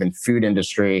supplement and even food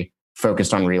industry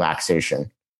focused on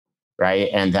relaxation, right?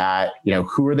 And that,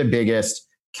 who are the biggest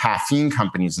caffeine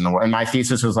companies in the world? And my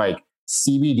thesis was like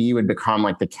CBD would become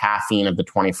like the caffeine of the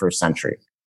 21st century,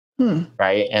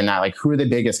 right? And that like, who are the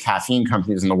biggest caffeine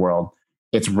companies in the world?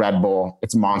 It's Red Bull,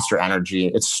 it's Monster Energy,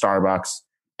 it's Starbucks.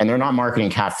 And they're not marketing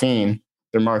caffeine.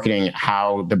 They're marketing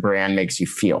how the brand makes you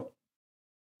feel,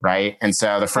 right? And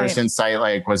so the first insight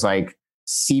like was like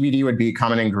CBD would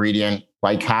become an ingredient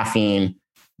like caffeine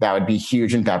that would be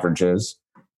huge in beverages,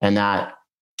 and that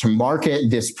to market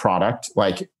this product,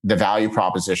 like the value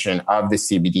proposition of the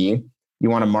CBD, you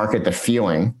want to market the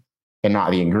feeling and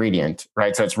not the ingredient,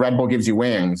 right? So it's Red Bull gives you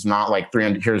wings, not like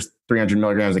here's 300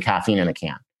 milligrams of caffeine in a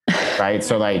can, right?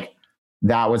 So like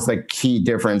that was the key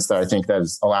difference that I think that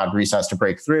has allowed Recess to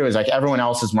break through, is like everyone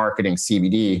else is marketing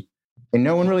CBD and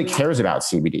no one really cares about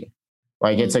CBD.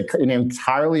 Like it's an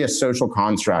entirely a social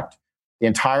construct. The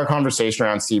entire conversation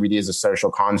around CBD is a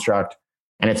social construct.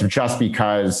 And it's just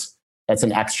because it's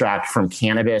an extract from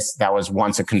cannabis that was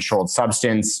once a controlled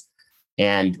substance.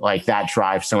 And like that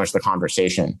drives so much of the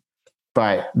conversation.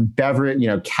 But beverage,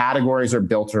 categories are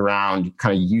built around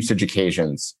kind of usage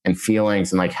occasions and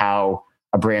feelings and like how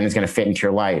a brand is going to fit into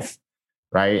your life.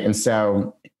 Right. And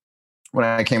so when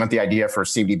I came up with the idea for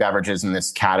CBD beverages in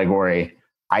this category,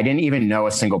 I didn't even know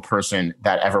a single person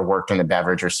that ever worked in the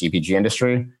beverage or CPG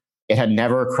industry. It had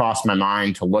never crossed my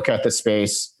mind to look at the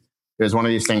space. It was one of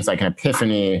these things like an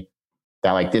epiphany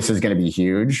that like, this is going to be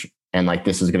huge. And like,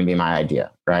 this is going to be my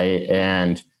idea. Right.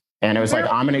 And it was like,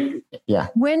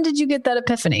 When did you get that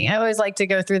epiphany? I always like to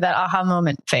go through that aha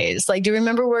moment phase. Like, do you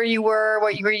remember where you were,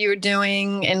 what you were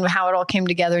doing, and how it all came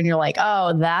together? And you're like,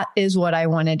 oh, that is what I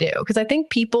want to do. Because I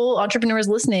think entrepreneurs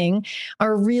listening,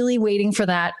 are really waiting for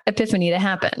that epiphany to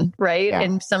happen, right? Yeah.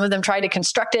 And some of them try to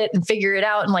construct it and figure it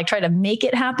out and like try to make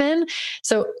it happen.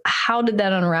 So how did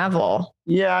that unravel?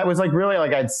 Yeah, it was like really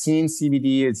like I'd seen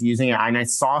CBD is using it, and I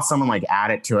saw someone like add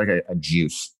it to like a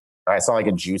juice. I saw like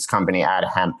a juice company add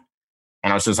hemp.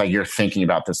 And I was just like, you're thinking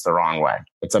about this the wrong way.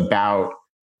 It's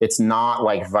not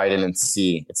like vitamin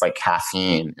C. It's like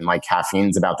caffeine. And like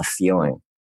caffeine's about the feeling,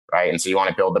 right? And so you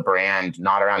want to build the brand,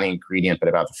 not around the ingredient, but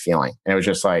about the feeling. And it was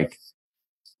just like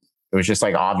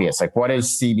obvious. Like, what is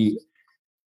CBD?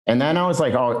 And then I was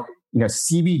like, oh,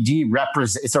 CBD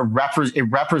represents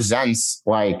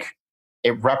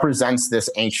this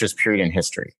anxious period in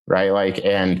history, right? Like,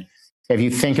 and if you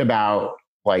think about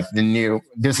like I didn't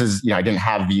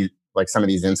have some of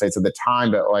these insights at the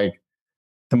time, but like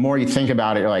the more you think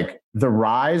about it, like the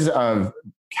rise of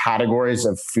categories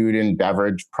of food and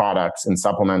beverage products and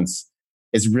supplements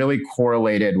is really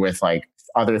correlated with like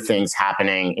other things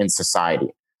happening in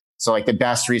society. So like the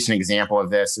best recent example of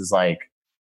this is like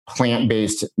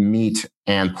plant-based meat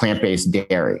and plant-based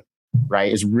dairy,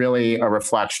 right? Is really a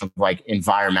reflection of like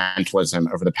environmentalism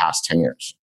over the past 10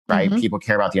 years, right? Mm-hmm. People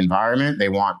care about the environment. They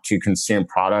want to consume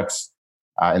products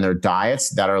in their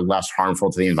diets that are less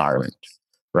harmful to the environment,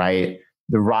 right?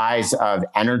 The rise of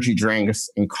energy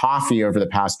drinks and coffee over the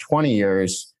past 20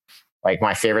 years, like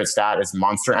my favorite stat is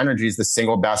Monster Energy is the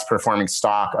single best performing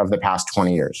stock of the past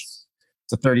 20 years.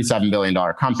 It's a $37 billion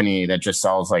company that just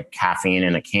sells like caffeine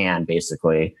in a can,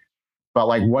 basically. But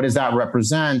like, what does that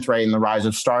represent, right? In the rise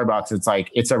of Starbucks, it's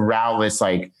like, it's around this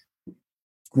like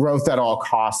growth at all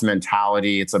costs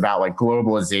mentality. It's about like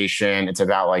globalization. It's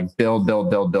about like build,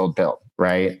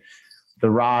 right? The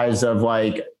rise of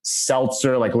like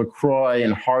seltzer, like LaCroix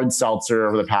and hard seltzer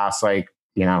over the past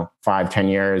 5-10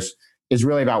 years is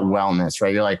really about wellness,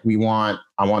 right? You're like,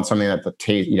 I want something that the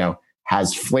taste,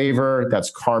 has flavor,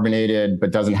 that's carbonated,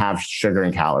 but doesn't have sugar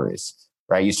and calories,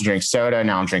 right? I used to drink soda.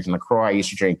 Now I'm drinking LaCroix. I used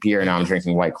to drink beer. Now I'm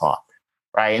drinking White Claw.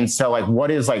 Right. And so like,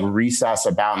 what is like Recess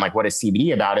about? And like, what is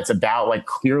CBD about? It's about like,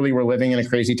 clearly we're living in a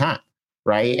crazy time,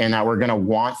 right? And that we're going to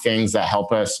want things that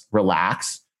help us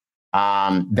relax,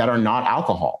 that are not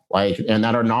alcohol, and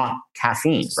that are not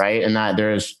caffeine, right? And that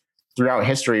there's throughout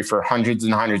history for hundreds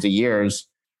and hundreds of years,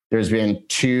 there's been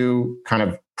two kind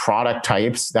of product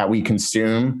types that we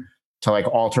consume to like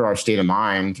alter our state of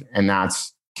mind. And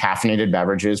that's caffeinated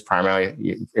beverages,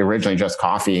 primarily originally just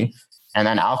coffee, and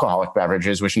then alcoholic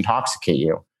beverages, which intoxicate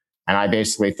you. And I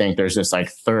basically think there's this like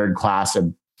third class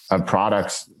of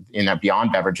products in that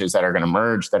beyond beverages that are going to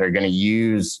merge, that are going to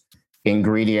use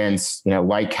ingredients,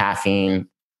 like caffeine,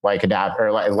 like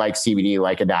CBD,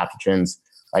 like adaptogens,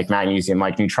 like magnesium,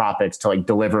 like nootropics to like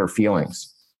deliver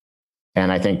feelings.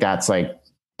 And I think that's kind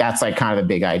of the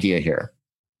big idea here.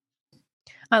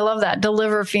 I love that.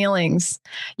 Deliver feelings,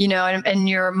 and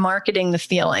you're marketing the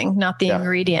feeling, not the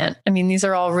ingredient. I mean, these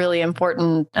are all really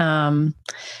important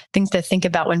things to think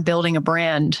about when building a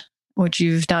brand, which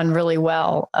you've done really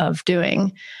well of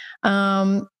doing.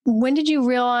 When did you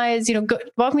realize,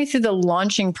 walk me through the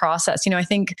launching process? I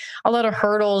think a lot of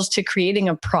hurdles to creating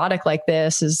a product like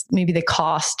this is maybe the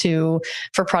cost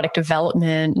for product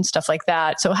development and stuff like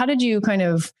that. So how did you kind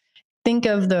of think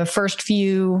of the first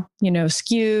few,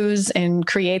 SKUs and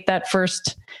create that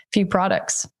first few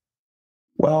products?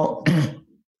 Well,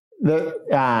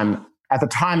 at the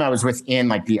time I was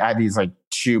within I had these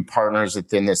two partners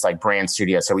within this brand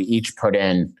studio. So we each put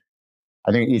in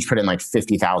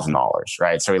 $50,000,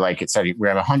 right? So it said we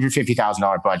have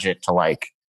 $150,000 budget to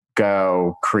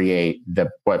go create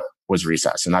what was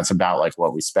Recess. And that's about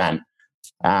what we spent.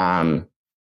 And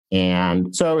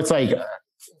so it's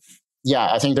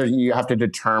I think you have to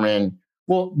determine,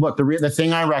 well, look, the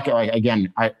thing I reckon,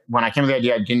 when I came to the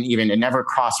idea, it never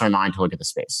crossed my mind to look at the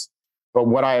space. But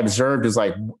what I observed is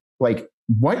what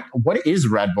is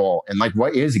Red Bull and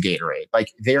what is Gatorade?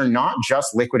 They are not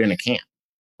just liquid in a can.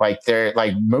 They're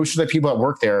most of the people that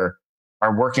work there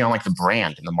are working on the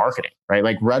brand and the marketing, right?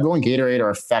 Red Bull and Gatorade are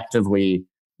effectively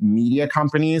media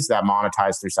companies that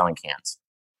monetize through selling cans,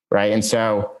 right? And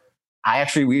so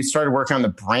we started working on the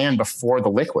brand before the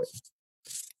liquid,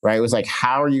 right? It was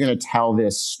how are you going to tell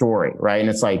this story, right? And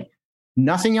it's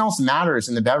nothing else matters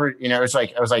in the beverage. I was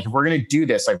if we're going to do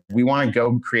this, we want to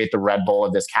go create the Red Bull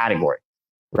of this category,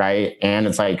 right? And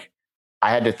it's I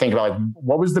had to think about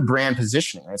what was the brand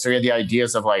positioning, right? So we had the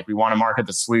ideas of we want to market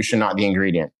the solution, not the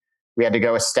ingredient. We had to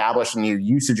go establish a new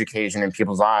usage occasion in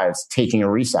people's lives, taking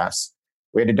a recess.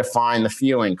 We had to define the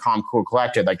feeling, calm, cool,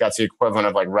 collected. That's the equivalent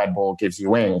of Red Bull gives you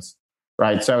wings,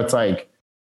 right? So it's I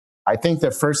think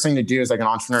the first thing to do as an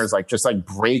entrepreneur is just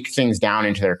break things down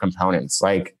into their components.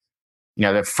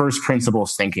 The first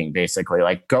principles thinking, basically,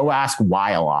 go ask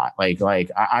why a lot.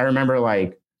 I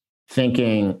remember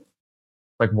thinking,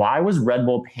 why was Red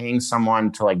Bull paying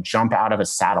someone to jump out of a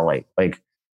satellite? They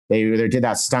did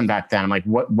that stunt back then. I'm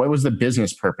what was the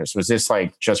business purpose? Was this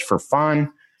just for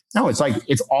fun? No, it's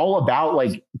it's all about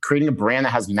creating a brand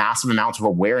that has massive amounts of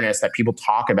awareness that people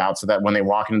talk about, so that when they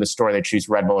walk into the store, they choose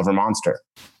Red Bull over Monster,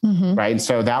 right? And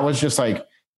so that was just a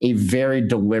very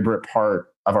deliberate part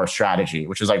of our strategy,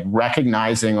 which is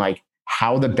recognizing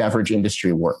how the beverage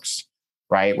industry works,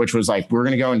 right? Which was we're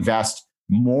going to go invest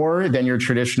more than your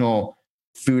traditional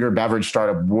food or beverage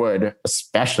startup would,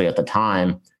 especially at the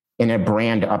time, in a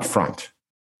brand upfront,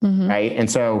 right?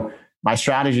 And so my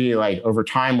strategy over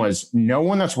time was no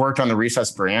one that's worked on the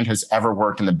Recess brand has ever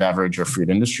worked in the beverage or food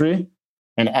industry.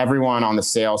 And everyone on the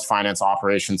sales, finance,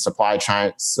 operations, supply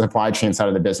chain side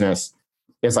of the business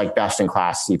is best in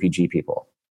class CPG people,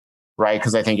 right?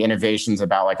 Because I think innovation is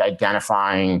about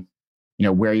identifying,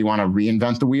 where you want to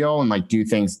reinvent the wheel and do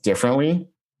things differently,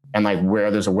 and where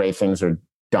there's a way things are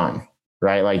done,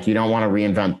 right? You don't want to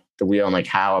reinvent the wheel and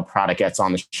how a product gets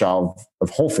on the shelf of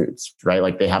Whole Foods,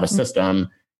 right? They have a system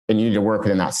and you need to work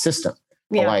within that system.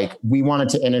 Yeah. But we wanted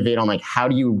to innovate on how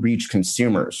do you reach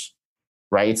consumers,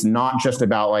 right? It's not just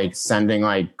about sending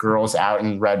girls out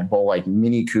in Red Bull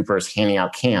Mini Coopers handing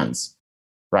out cans,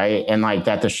 right? And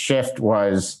that the shift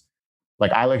was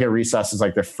I look at Recess as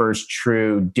the first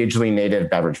true digitally native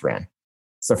beverage brand.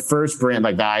 It's the first brand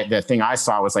that. The thing I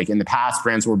saw was in the past,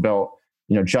 brands were built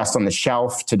just on the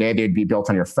shelf. Today they'd be built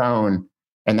on your phone,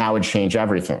 and that would change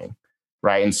everything,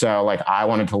 right? And so I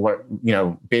wanted to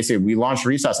learn. Basically we launched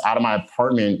Recess out of my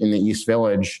apartment in the East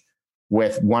Village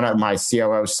with one of my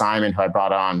COO, Simon, who I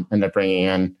brought on, ended up bringing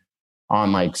in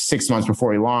on 6 months before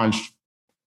we launched.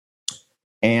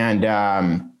 And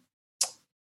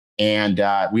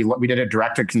we did a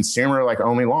direct to consumer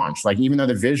only launch. Even though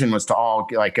the vision was to all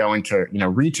go into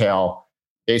retail,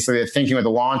 basically the thinking with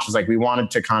the launch is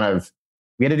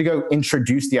we had to go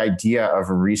introduce the idea of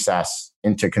a Recess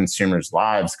into consumers'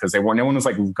 lives, because no one was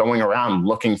going around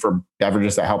looking for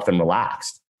beverages that help them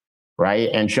relax, right?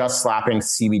 And just slapping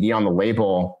CBD on the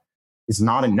label is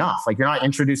not enough. You're not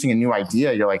introducing a new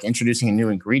idea, you're introducing a new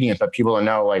ingredient, but people don't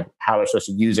know how they're supposed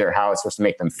to use it or how it's supposed to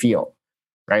make them feel.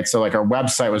 Right. So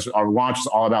our launch is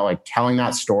all about telling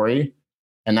that story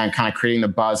and then kind of creating the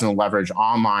buzz and the leverage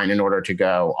online in order to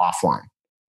go offline.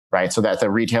 Right. So that the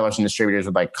retailers and distributors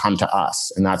would come to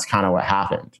us. And that's kind of what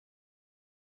happened.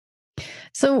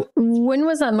 So when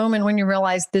was that moment when you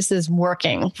realized this is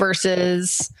working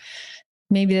versus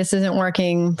maybe this isn't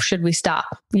working? Should we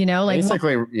stop?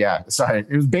 Basically, yeah. Sorry.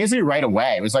 It was basically right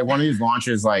away. It was one of these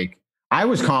launches. I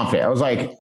was confident.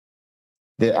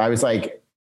 I was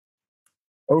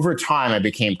over time, I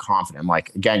became confident.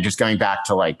 Again, just going back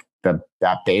to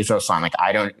that Bezos line,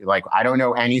 I don't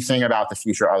know anything about the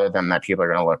future other than that people are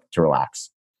going to look to relax.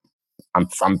 I'm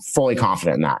fully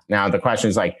confident in that. Now the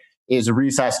question is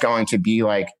Recess going to be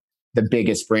the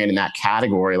biggest brand in that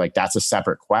category? That's a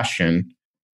separate question.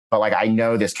 but like, I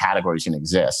know this category is going to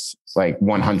exist, like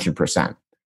 100%.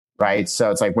 Right. So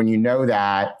it's like, when you know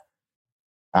that,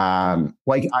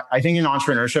 like, I think in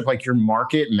entrepreneurship, like your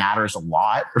market matters a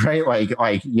lot, right?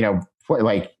 Like, you know,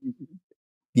 like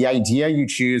the idea you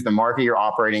choose, the market you're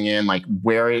operating in, like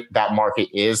where that market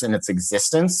is in its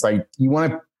existence, like you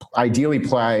want to ideally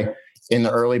play in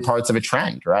the early parts of a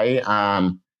trend, right?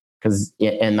 Because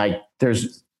and like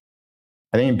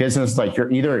I think in business, like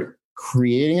you're either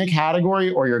creating a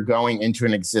category or you're going into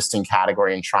an existing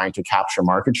category and trying to capture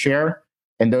market share,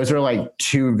 and those are like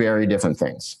two very different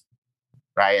things,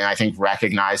 right? And I think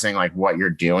recognizing like what you're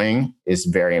doing is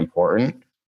very important.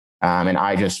 And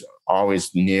I just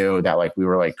always knew that like we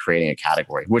were like creating a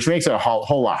category, which makes it a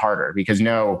whole lot harder because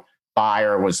no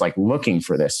buyer was like looking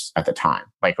for this at the time,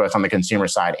 like both on the consumer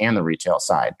side and the retail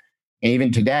side. And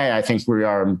even today, I think we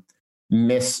are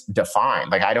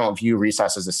misdefined. Like I don't view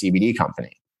Recess as a CBD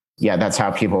company. Yeah, that's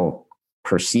how people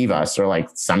perceive us, or like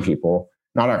some people,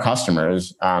 not our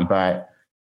customers, but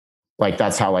like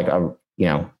that's how like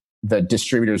the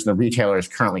distributors and the retailers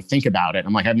currently think about it.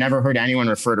 I'm like, I've never heard anyone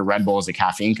refer to Red Bull as a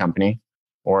caffeine company,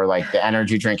 or like the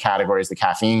energy drink category is the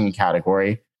caffeine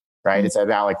category, right? Mm-hmm. It's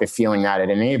about like the feeling that it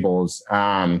enables.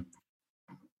 And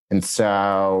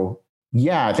so,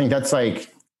 yeah, I think that's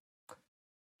like,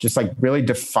 just like really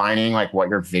defining like what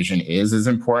your vision is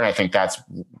important. I think that's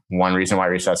one reason why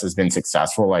Recess has been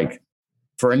successful. Like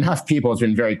for enough people, it's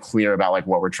been very clear about like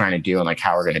what we're trying to do and like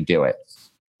how we're going to do it.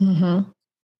 Mm-hmm.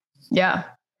 Yeah.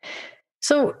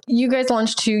 So you guys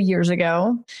launched 2 years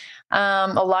ago.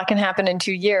 A lot can happen in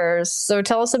 2 years. So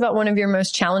tell us about one of your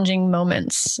most challenging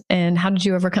moments and how did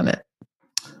you overcome it?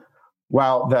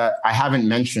 Well, I haven't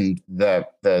mentioned the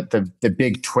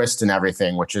big twist in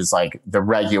everything, which is like the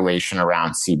regulation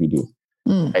around CBD.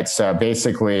 Right? So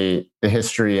basically, the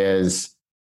history is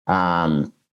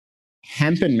hemp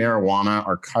and marijuana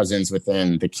are cousins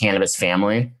within the cannabis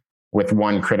family, with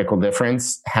one critical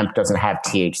difference: hemp doesn't have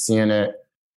THC in it.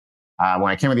 When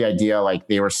I came with the idea, like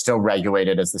they were still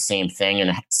regulated as the same thing,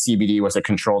 and CBD was a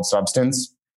controlled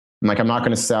substance. I'm like, I'm not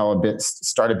going to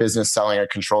start a business selling a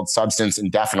controlled substance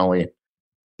indefinitely.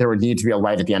 There would need to be a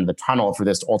light at the end of the tunnel for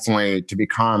this ultimately to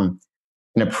become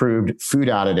an approved food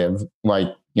additive, like,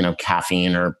 you know,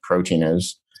 caffeine or protein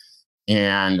is.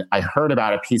 And I heard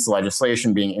about a piece of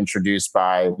legislation being introduced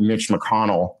by Mitch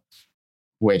McConnell,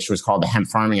 which was called the Hemp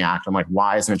Farming Act. I'm like,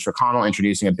 why is Mitch McConnell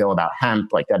introducing a bill about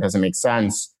hemp? Like, that doesn't make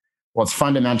sense. Well, it's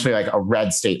fundamentally like a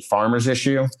red state farmers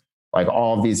issue. Like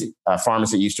all of these farmers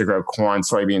that used to grow corn,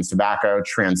 soybeans, tobacco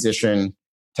transition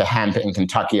to hemp in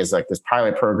Kentucky as like this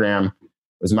pilot program.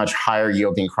 It was a much higher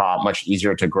yielding crop, much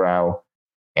easier to grow.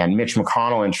 And Mitch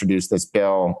McConnell introduced this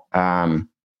bill,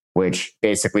 which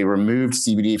basically removed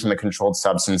CBD from the controlled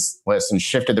substance list and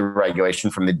shifted the regulation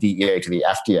from the DEA to the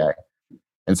FDA.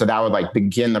 And so that would like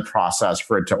begin the process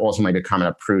for it to ultimately become an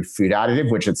approved food additive,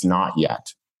 which it's not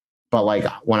yet. But like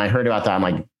when I heard about that, I'm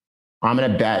like, I'm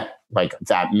going to bet like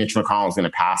that Mitch McConnell is going to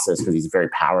pass this because he's very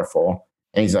powerful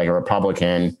and he's like a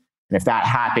Republican. And if that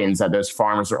happens, that those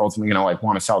farmers are ultimately going to like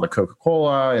want to sell to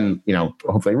Coca-Cola and, you know,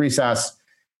 hopefully Recess,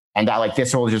 and that like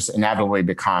this will just inevitably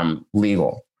become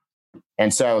legal.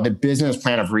 And so the business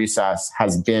plan of Recess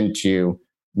has been to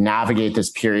navigate this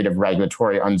period of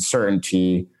regulatory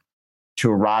uncertainty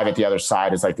to arrive at the other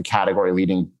side as like the category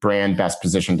leading brand best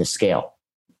positioned to scale.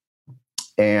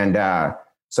 And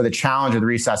so the challenge with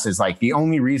Recess is like the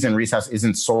only reason Recess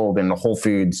isn't sold in the Whole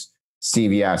Foods,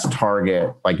 CVS,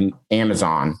 Target, like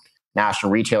Amazon,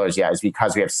 national retailers yet is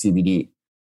because we have CBD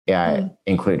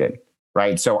included,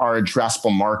 right? So our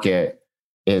addressable market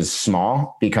is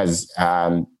small because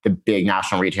the big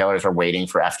national retailers are waiting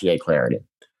for FDA clarity,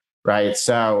 right?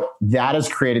 So that has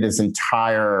created this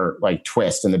entire like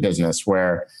twist in the business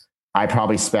where I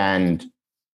probably spend,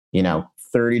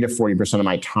 30 to 40% of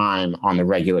my time on the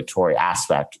regulatory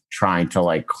aspect, trying to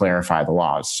like clarify the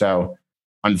laws. So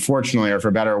unfortunately, or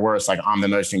for better or worse, like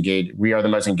we are the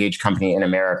most engaged company in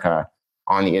America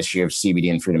on the issue of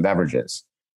CBD and food and beverages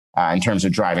in terms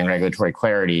of driving regulatory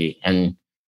clarity. And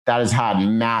that has had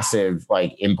massive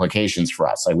like implications for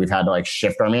us. Like we've had to like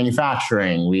shift our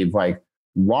manufacturing. We've like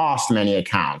lost many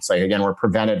accounts. Like again, we're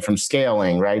prevented from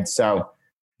scaling, right? So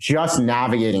just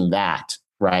navigating that,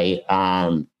 right,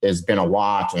 has been a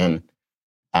lot. And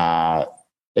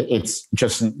it's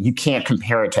just, you can't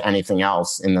compare it to anything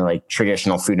else in the like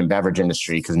traditional food and beverage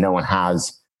industry because no one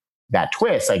has that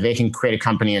twist. Like they can create a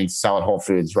company and sell at Whole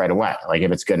Foods right away, like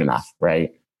if it's good enough,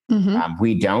 right? Mm-hmm.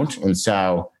 We don't. And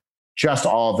so just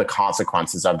all of the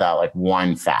consequences of that, like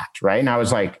one fact, right? And I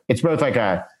was like, it's both like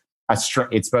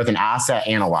it's both an asset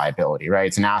and a liability, right?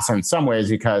 It's an asset in some ways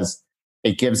because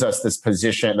it gives us this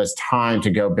position, this time to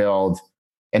go build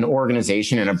an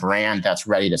organization and a brand that's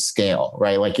ready to scale,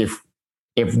 right? Like if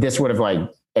this would have like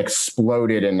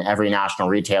exploded in every national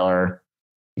retailer,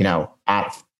 when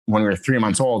we were 3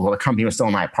 months old, well, the company was still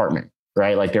in my apartment,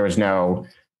 right? Like there was no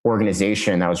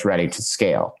organization that was ready to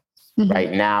scale. Mm-hmm.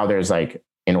 Right now there's like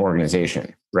an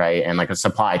organization, right? And like a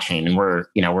supply chain, and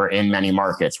we're in many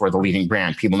markets. We're the leading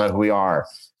brand. People know who we are.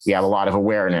 We have a lot of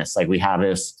awareness. Like we have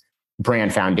this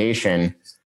brand foundation,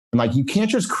 and like you can't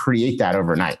just create that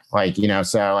overnight. Like,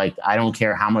 so like I don't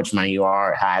care how much money you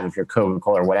have, if you're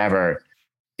Coca-Cola or whatever,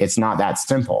 it's not that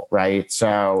simple, right?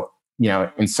 So,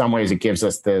 in some ways it gives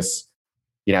us this,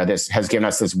 this has given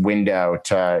us this window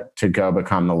to go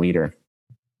become the leader.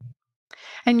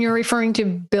 And you're referring to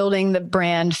building the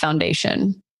brand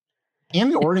foundation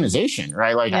and the organization,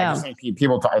 right? Like I just think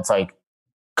people, it's like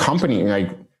company,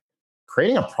 like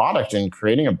creating a product and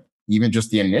creating even just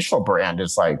the initial brand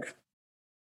is like,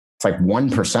 it's like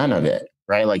 1% of it,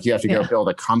 right? Like you have to go build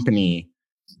a company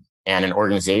and an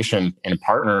organization and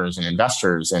partners and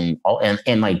investors and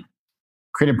like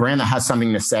create a brand that has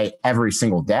something to say every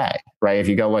single day, right? If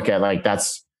you go look at like,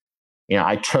 that's,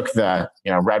 I took the,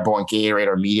 Red Bull and Gatorade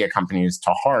or media companies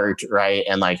to heart, right?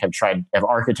 And like have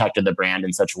architected the brand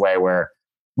in such a way where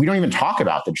we don't even talk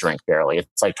about the drink barely.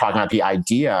 It's like talking about the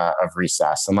idea of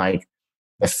Recess and like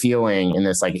the feeling in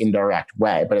this like indirect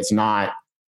way, but it's not,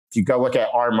 if you go look at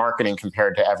our marketing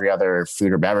compared to every other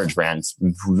food or beverage brand, it's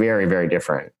very, very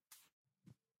different.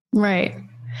 Right.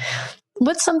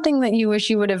 What's something that you wish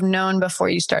you would have known before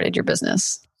you started your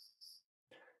business?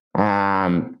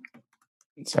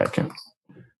 Second.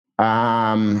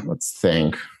 Let's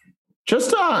think.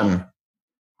 Just I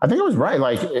think it was right,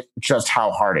 like just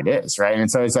how hard it is, right?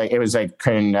 And so it was like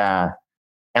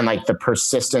and like the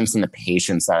persistence and the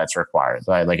patience that it's required.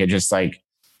 Like it just like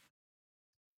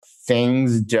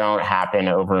things don't happen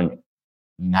overnight,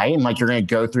 and like you're going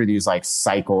to go through these like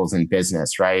cycles in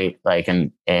business, right? Like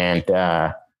and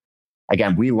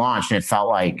again, we launched and it felt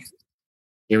like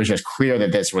it was just clear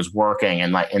that this was working,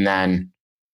 and then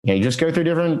you just go through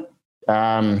different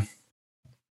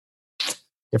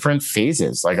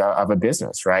phases like of a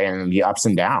business, right? And the ups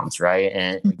and downs, right?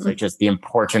 And it's like just the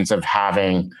importance of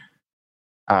having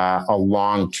a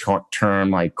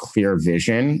long-term, like clear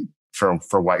vision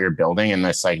for what you're building, and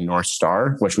this like North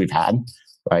Star, which we've had.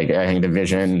 Like I think the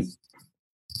vision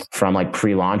from like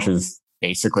pre-launch is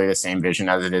basically the same vision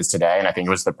as it is today, and I think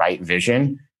it was the right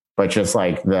vision, but just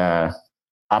like the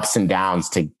ups and downs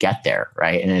to get there,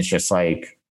 right? And it's just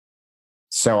like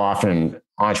so often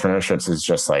entrepreneurship is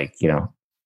just like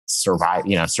survive.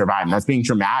 And that's being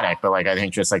dramatic, but like I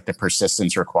think just like the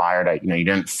persistence required, you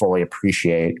didn't fully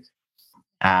appreciate.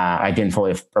 I didn't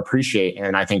fully appreciate,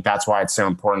 and I think that's why it's so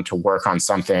important to work on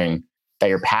something that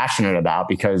you're passionate about,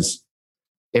 because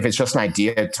if it's just an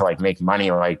idea to like make money,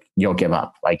 like you'll give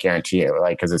up, I guarantee you,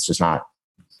 like, cause it's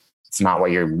not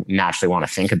what you naturally want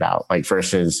to think about. Like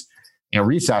versus,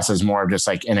 Recess is more of just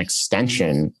like an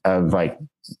extension of like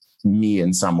me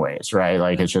in some ways, right?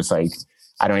 Like, it's just like,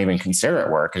 I don't even consider it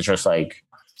work. It's just like,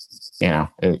 I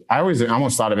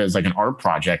almost thought of it as like an art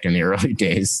project in the early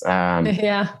days.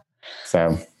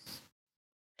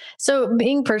 So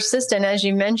being persistent, as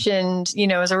you mentioned,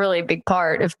 is a really big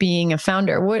part of being a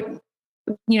founder. What,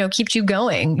 keeps you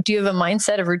going? Do you have a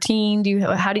mindset of routine?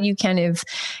 How do you kind of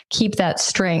keep that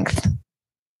strength?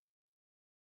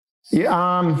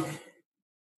 Yeah.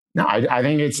 No, I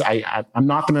think I'm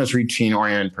not the most routine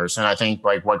oriented person. I think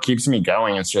like what keeps me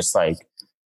going is just like,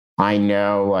 I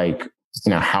know like,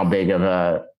 how big of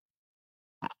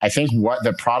I think what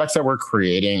the products that we're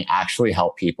creating actually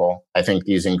help people. I think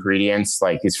these ingredients,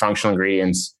 like these functional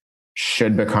ingredients,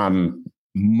 should become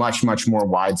much, much more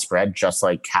widespread, just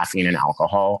like caffeine and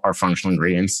alcohol are functional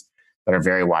ingredients that are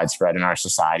very widespread in our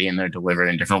society, and they're delivered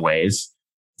in different ways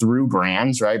through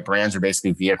brands, right? Brands are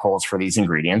basically vehicles for these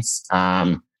ingredients.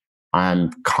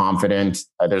 I'm confident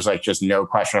there's like just no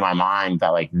question in my mind that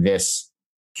like this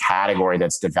category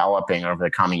that's developing over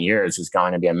the coming years is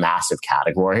going to be a massive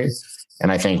category.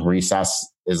 And I think Recess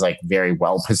is like very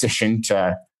well positioned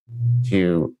to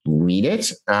lead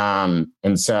it.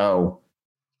 And so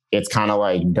it's kind of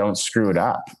like, don't screw it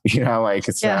up, like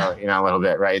it's, a little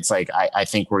bit, right? It's like, I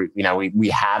think we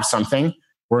have something.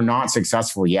 We're not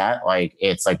successful yet. Like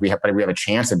it's like we have a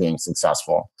chance of being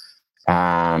successful.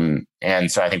 And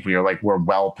so I think we're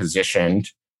well positioned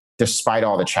despite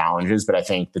all the challenges, but I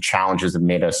think the challenges have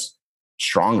made us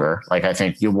stronger. Like I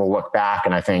think you will look back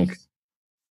and I think,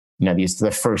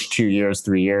 the first 2 years,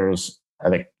 3 years,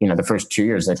 the first 2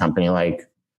 years of the company, like,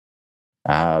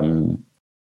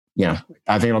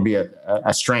 I think it'll be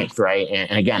a strength, right?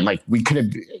 And again, like we could have,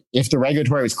 if the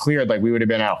regulatory was cleared, like we would have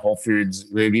been at Whole Foods,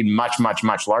 we would be much, much,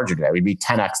 much larger today. We'd be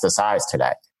 10x the size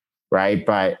today, right?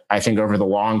 But I think over the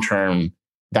long term,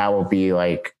 that will be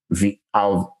like, that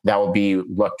will be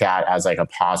looked at as like a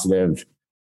positive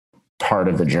part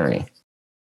of the journey.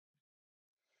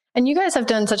 And you guys have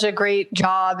done such a great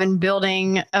job in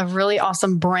building a really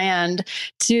awesome brand.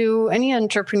 To any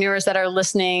entrepreneurs that are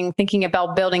listening, thinking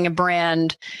about building a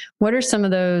brand, what are some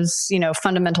of those,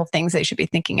 fundamental things they should be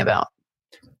thinking about?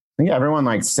 I think everyone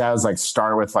like says like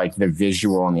start with like the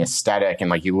visual and the aesthetic, and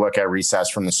like you look at Recess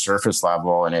from the surface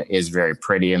level, and it is very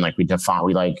pretty, and like we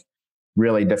like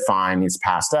really define these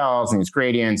pastels and these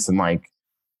gradients, and like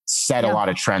set a lot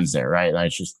of trends there, right? Like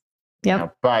it's just.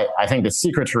 But I think the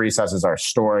secret to Recess is our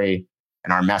story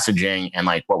and our messaging and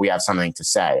like what we have something to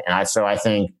say. And I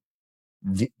think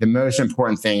the most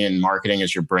important thing in marketing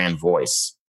is your brand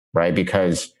voice, right?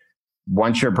 Because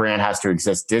once your brand has to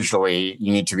exist digitally,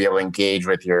 you need to be able to engage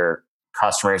with your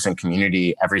customers and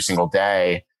community every single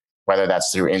day, whether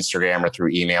that's through Instagram or through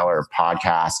email or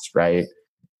podcasts, right?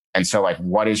 And so like,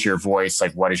 what is your voice?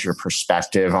 Like, what is your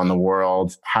perspective on the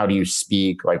world? How do you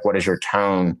speak? Like, what is your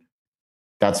tone?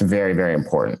 That's very, very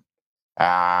important.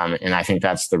 And I think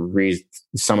that's the reason,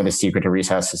 some of the secret to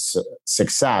Recess's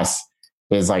success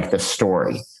is like the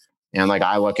story. And like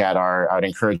I look at I would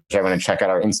encourage everyone to check out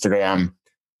our Instagram.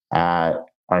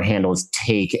 Our handle is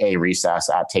Take a Recess,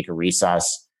 at Take a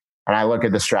Recess. And I look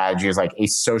at the strategy as like a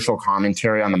social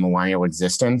commentary on the millennial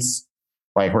existence.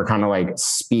 Like we're kind of like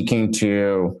speaking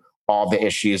to all the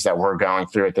issues that we're going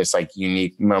through at this like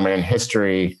unique moment in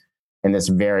history, in this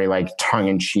very like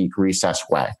tongue-in-cheek Recess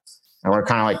way. And we're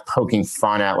kind of like poking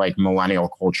fun at like millennial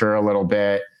culture a little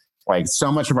bit. Like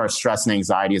so much of our stress and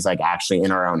anxiety is like actually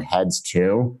in our own heads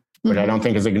too, which I don't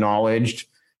think is acknowledged,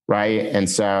 right? And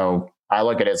so I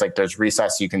look at it as like there's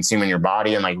Recess you consume in your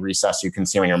body and like Recess you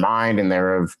consume in your mind, and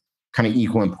they're of kind of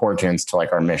equal importance to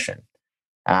like our mission.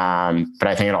 But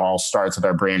I think it all starts with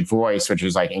our brand voice, which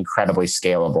is like incredibly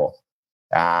scalable.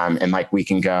 And like we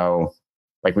can go,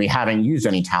 like we haven't used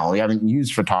any talent. We haven't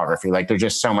used photography. Like there's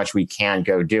just so much we can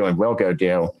go do and will go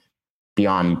do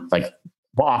beyond like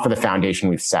off of the foundation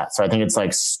we've set. So I think it's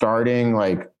like start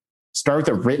with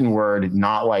the written word,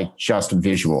 not like just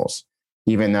visuals,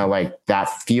 even though like that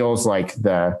feels like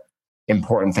the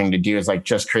important thing to do is like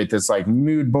just create this like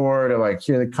mood board or like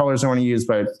here are the colors I want to use.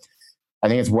 But I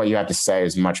think it's what you have to say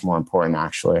is much more important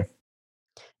actually.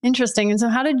 Interesting. And so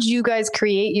how did you guys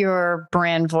create your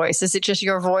brand voice? Is it just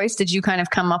your voice? Did you kind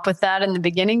of come up with that in the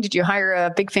beginning? Did you hire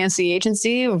a big fancy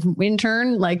agency or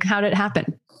intern? Like how did it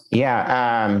happen?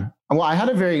 Yeah. Well,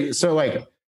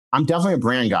 I'm definitely a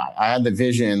brand guy. I had the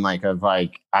vision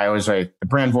I was like the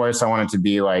brand voice. I wanted to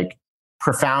be like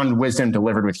profound wisdom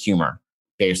delivered with humor,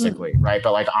 basically. Right.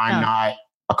 But like, I'm not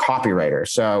a copywriter.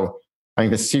 So I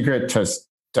think the secret to,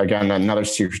 again, another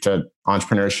secret to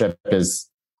entrepreneurship is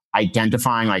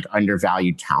identifying like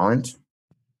undervalued talent,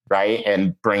 right?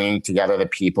 And bringing together the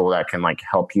people that can like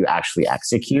help you actually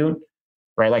execute,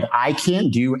 right? Like I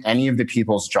can't do any of the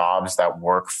people's jobs that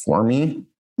work for me.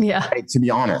 Yeah. Right? To be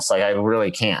honest, like I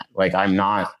really can't. Like I'm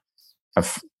not a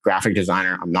graphic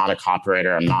designer. I'm not a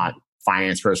copywriter. I'm not a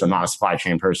finance person. I'm not a supply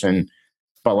chain person.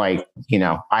 But like,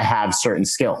 I have certain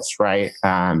skills, right?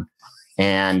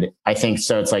 And I think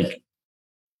so. It's like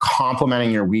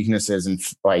complementing your weaknesses and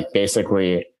like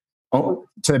basically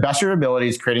to the best of your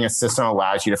abilities, creating a system that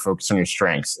allows you to focus on your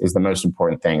strengths is the most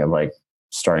important thing of like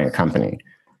starting a company.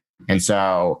 And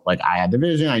so like I had the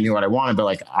vision, I knew what I wanted, but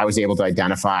like I was able to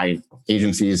identify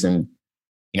agencies and,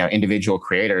 individual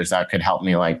creators that could help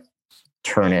me like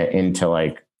turn it into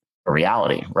like a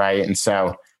reality. Right. And so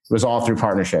it was all through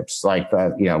partnerships like,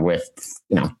 at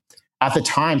the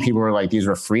time people were like, these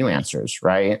were freelancers,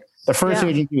 right? The first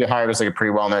agency we hired was like a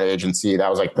pretty well-known agency. That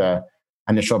was like the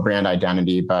initial brand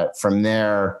identity. But from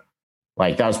there,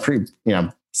 like that was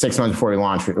 6 months before we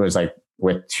launched, it was like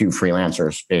with 2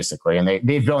 freelancers basically. And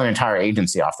they've built an entire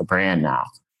agency off the brand now.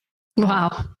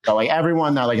 Wow. So like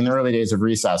everyone that like in the early days of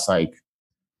Recess, like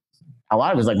a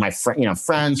lot of it was like my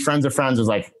friends of friends was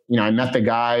like, I met the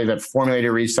guy that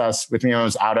formulated Recess with me when I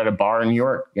was out at a bar in New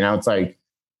York. It's like,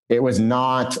 it was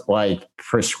not like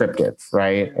prescriptive,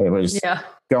 right? It was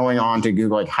going on to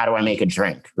Google, like, how do I make a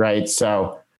drink? Right.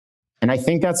 So, and I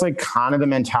think that's like kind of the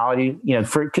mentality,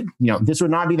 this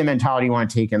would not be the mentality you want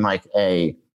to take in like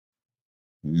a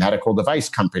medical device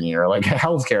company or like a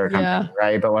healthcare company,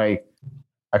 right? But like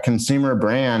a consumer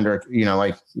brand or,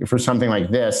 like for something like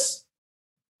this,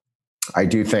 I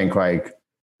do think like,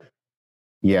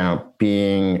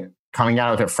 coming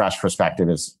out with a fresh perspective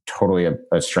is totally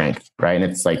a strength, right? And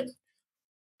it's like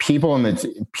people in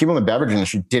the beverage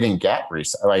industry didn't get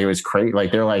Recess. Like, it was crazy.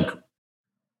 Like, they're like,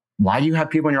 why do you have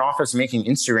people in your office making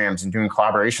Instagrams and doing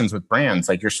collaborations with brands?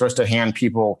 Like, you're supposed to hand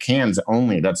people cans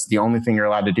only. That's the only thing you're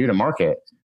allowed to do to market.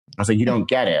 I was like, you don't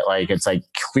get it. Like, it's like,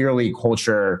 clearly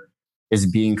culture is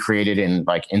being created in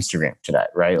like Instagram today,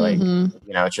 right? Like,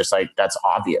 it's just like, that's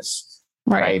obvious,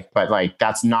 right? But like,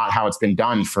 that's not how it's been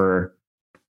done for,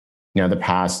 the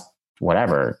past,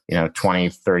 whatever, 20,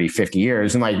 30, 50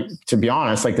 years. And like, to be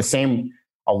honest, like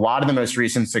a lot of the most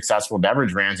recent successful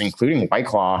beverage brands, including White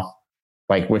Claw,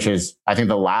 like, which is, I think,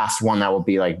 the last one that will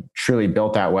be like truly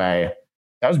built that way.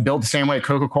 That was built the same way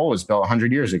Coca-Cola was built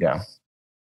 100 years ago,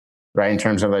 right? In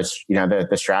terms of this,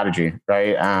 the strategy,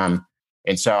 right?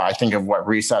 And so I think of what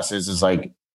Recess is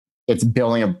like, it's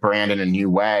building a brand in a new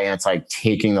way. And it's like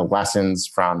taking the lessons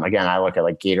from, again, I look at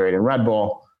like Gatorade and Red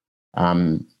Bull,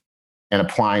 and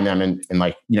applying them in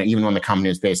like, even when the company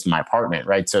is based in my apartment,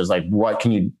 right? So it's like, what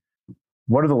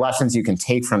are the lessons you can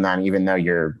take from them, even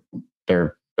though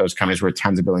those companies were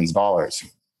tens of billions of dollars?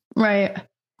 Right.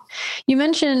 You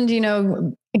mentioned,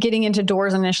 getting into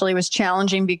doors initially was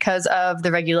challenging because of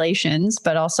the regulations,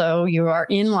 but also you are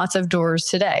in lots of doors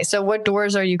today. So what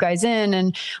doors are you guys in,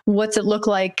 and what's it look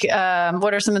like?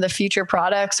 What are some of the future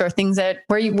products or things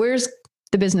where's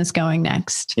the business going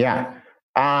next? Yeah.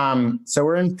 So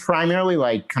we're in primarily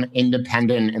like kind of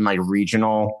independent and like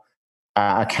regional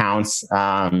accounts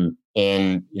in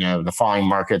the following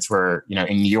markets. We're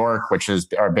in New York, which is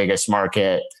our biggest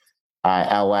market,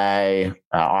 LA,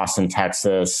 Austin,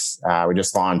 Texas. We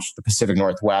just launched the Pacific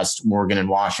Northwest, Oregon, and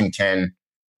Washington.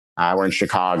 We're in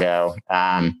Chicago,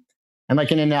 and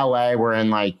like in LA, we're in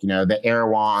like the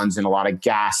Erewhons and a lot of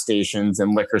gas stations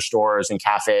and liquor stores and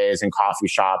cafes and coffee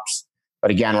shops. But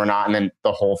again, we're not in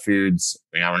the Whole Foods.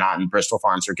 We're not in Bristol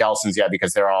Farms or Gelson's yet,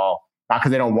 because they're all, not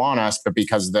because they don't want us, but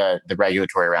because of the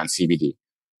regulatory around CBD,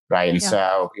 right? And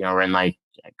so, we're in like,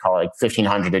 call it like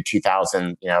 1,500 to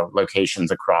 2,000,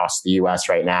 locations across the U.S.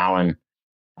 right now.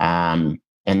 And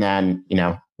then, we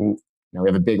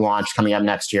have a big launch coming up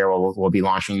next year. We'll be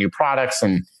launching new products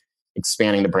and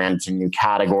expanding the brand to new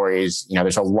categories.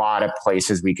 There's a lot of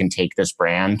places we can take this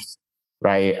brand,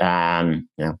 right?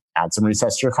 Add some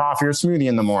Recess to your coffee or smoothie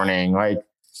in the morning. Like,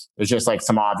 there's just like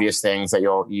some obvious things that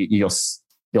you'll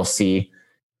see.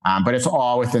 But it's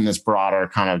all within this broader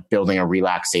kind of building a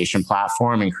relaxation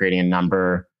platform and creating a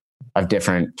number of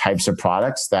different types of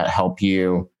products that help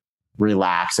you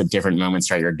relax at different moments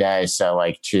throughout your day. So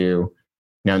like in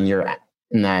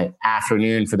the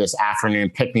afternoon, for this afternoon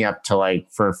pick me up to like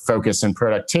for focus and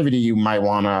productivity, you might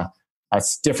want a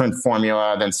different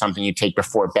formula than something you take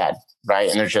before bed, right?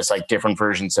 And there's just like different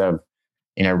versions of,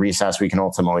 Recess we can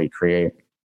ultimately create.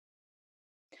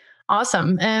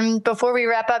 Awesome. And before we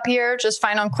wrap up here, just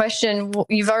final question.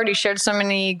 You've already shared so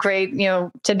many great,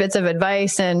 tidbits of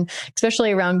advice, and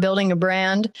especially around building a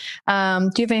brand.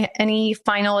 Do you have any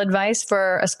final advice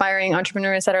for aspiring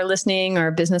entrepreneurs that are listening,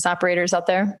 or business operators out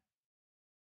there?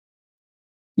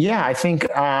 Yeah, I think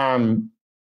that,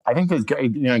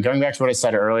 going back to what I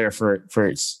said earlier, for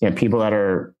people that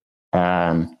are,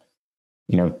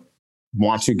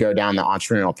 want to go down the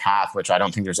entrepreneurial path, which I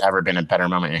don't think there's ever been a better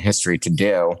moment in history to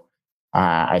do.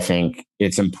 I think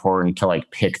it's important to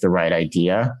like pick the right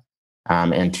idea,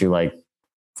 and to like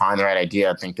find the right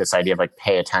idea. I think this idea of like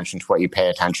pay attention to what you pay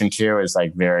attention to is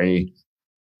like very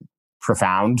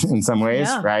profound in some ways,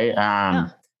 right?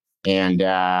 And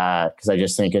because I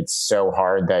just think it's so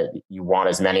hard that you want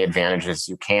as many advantages as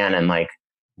you can, and like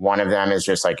one of them is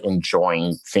just like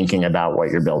enjoying thinking about what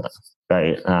you're building,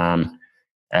 right?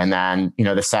 And then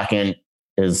the second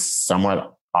is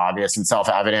somewhat obvious and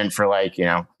self-evident for like,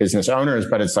 business owners,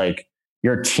 but it's like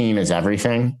your team is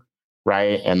everything,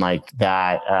 right? And like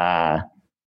that,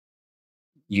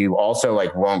 you also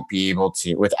like won't be able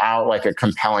to, without like a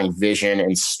compelling vision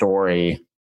and story,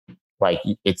 like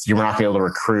you're not gonna be able to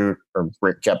recruit or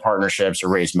get partnerships or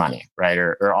raise money, right?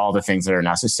 Or all the things that are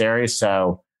necessary.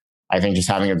 So I think just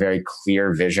having a very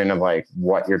clear vision of like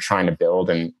what you're trying to build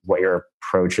and what your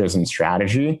approach is and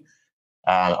strategy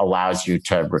allows you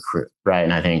to recruit, right?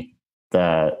 And I think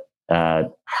the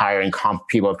hiring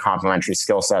people with complementary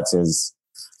skill sets is,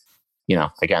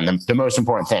 again, the most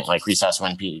important thing. Like Recess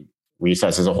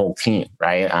is a whole team,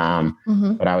 right?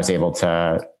 But I was able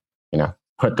to,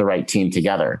 put the right team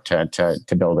together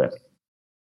to build it.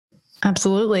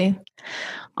 Absolutely.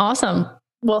 Awesome.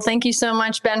 Well, thank you so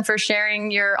much, Ben, for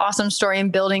sharing your awesome story in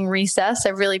building Recess. I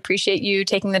really appreciate you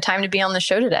taking the time to be on the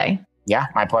show today. Yeah,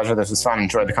 my pleasure. This was fun.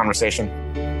 Enjoyed the conversation.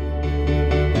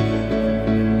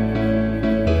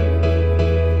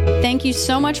 Thank you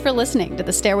so much for listening to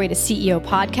the Stairway to CEO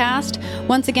podcast.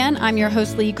 Once again, I'm your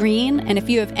host, Lee Green, and if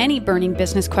you have any burning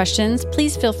business questions,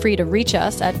 please feel free to reach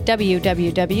us at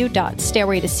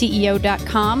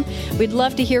www.stairwaytoceo.com. We'd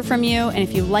love to hear from you, and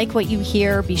if you like what you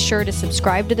hear, be sure to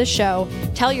subscribe to the show,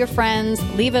 tell your friends,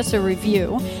 leave us a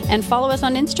review, and follow us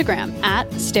on Instagram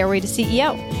at Stairway to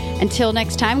CEO. Until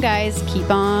next time, guys, keep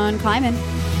on climbing.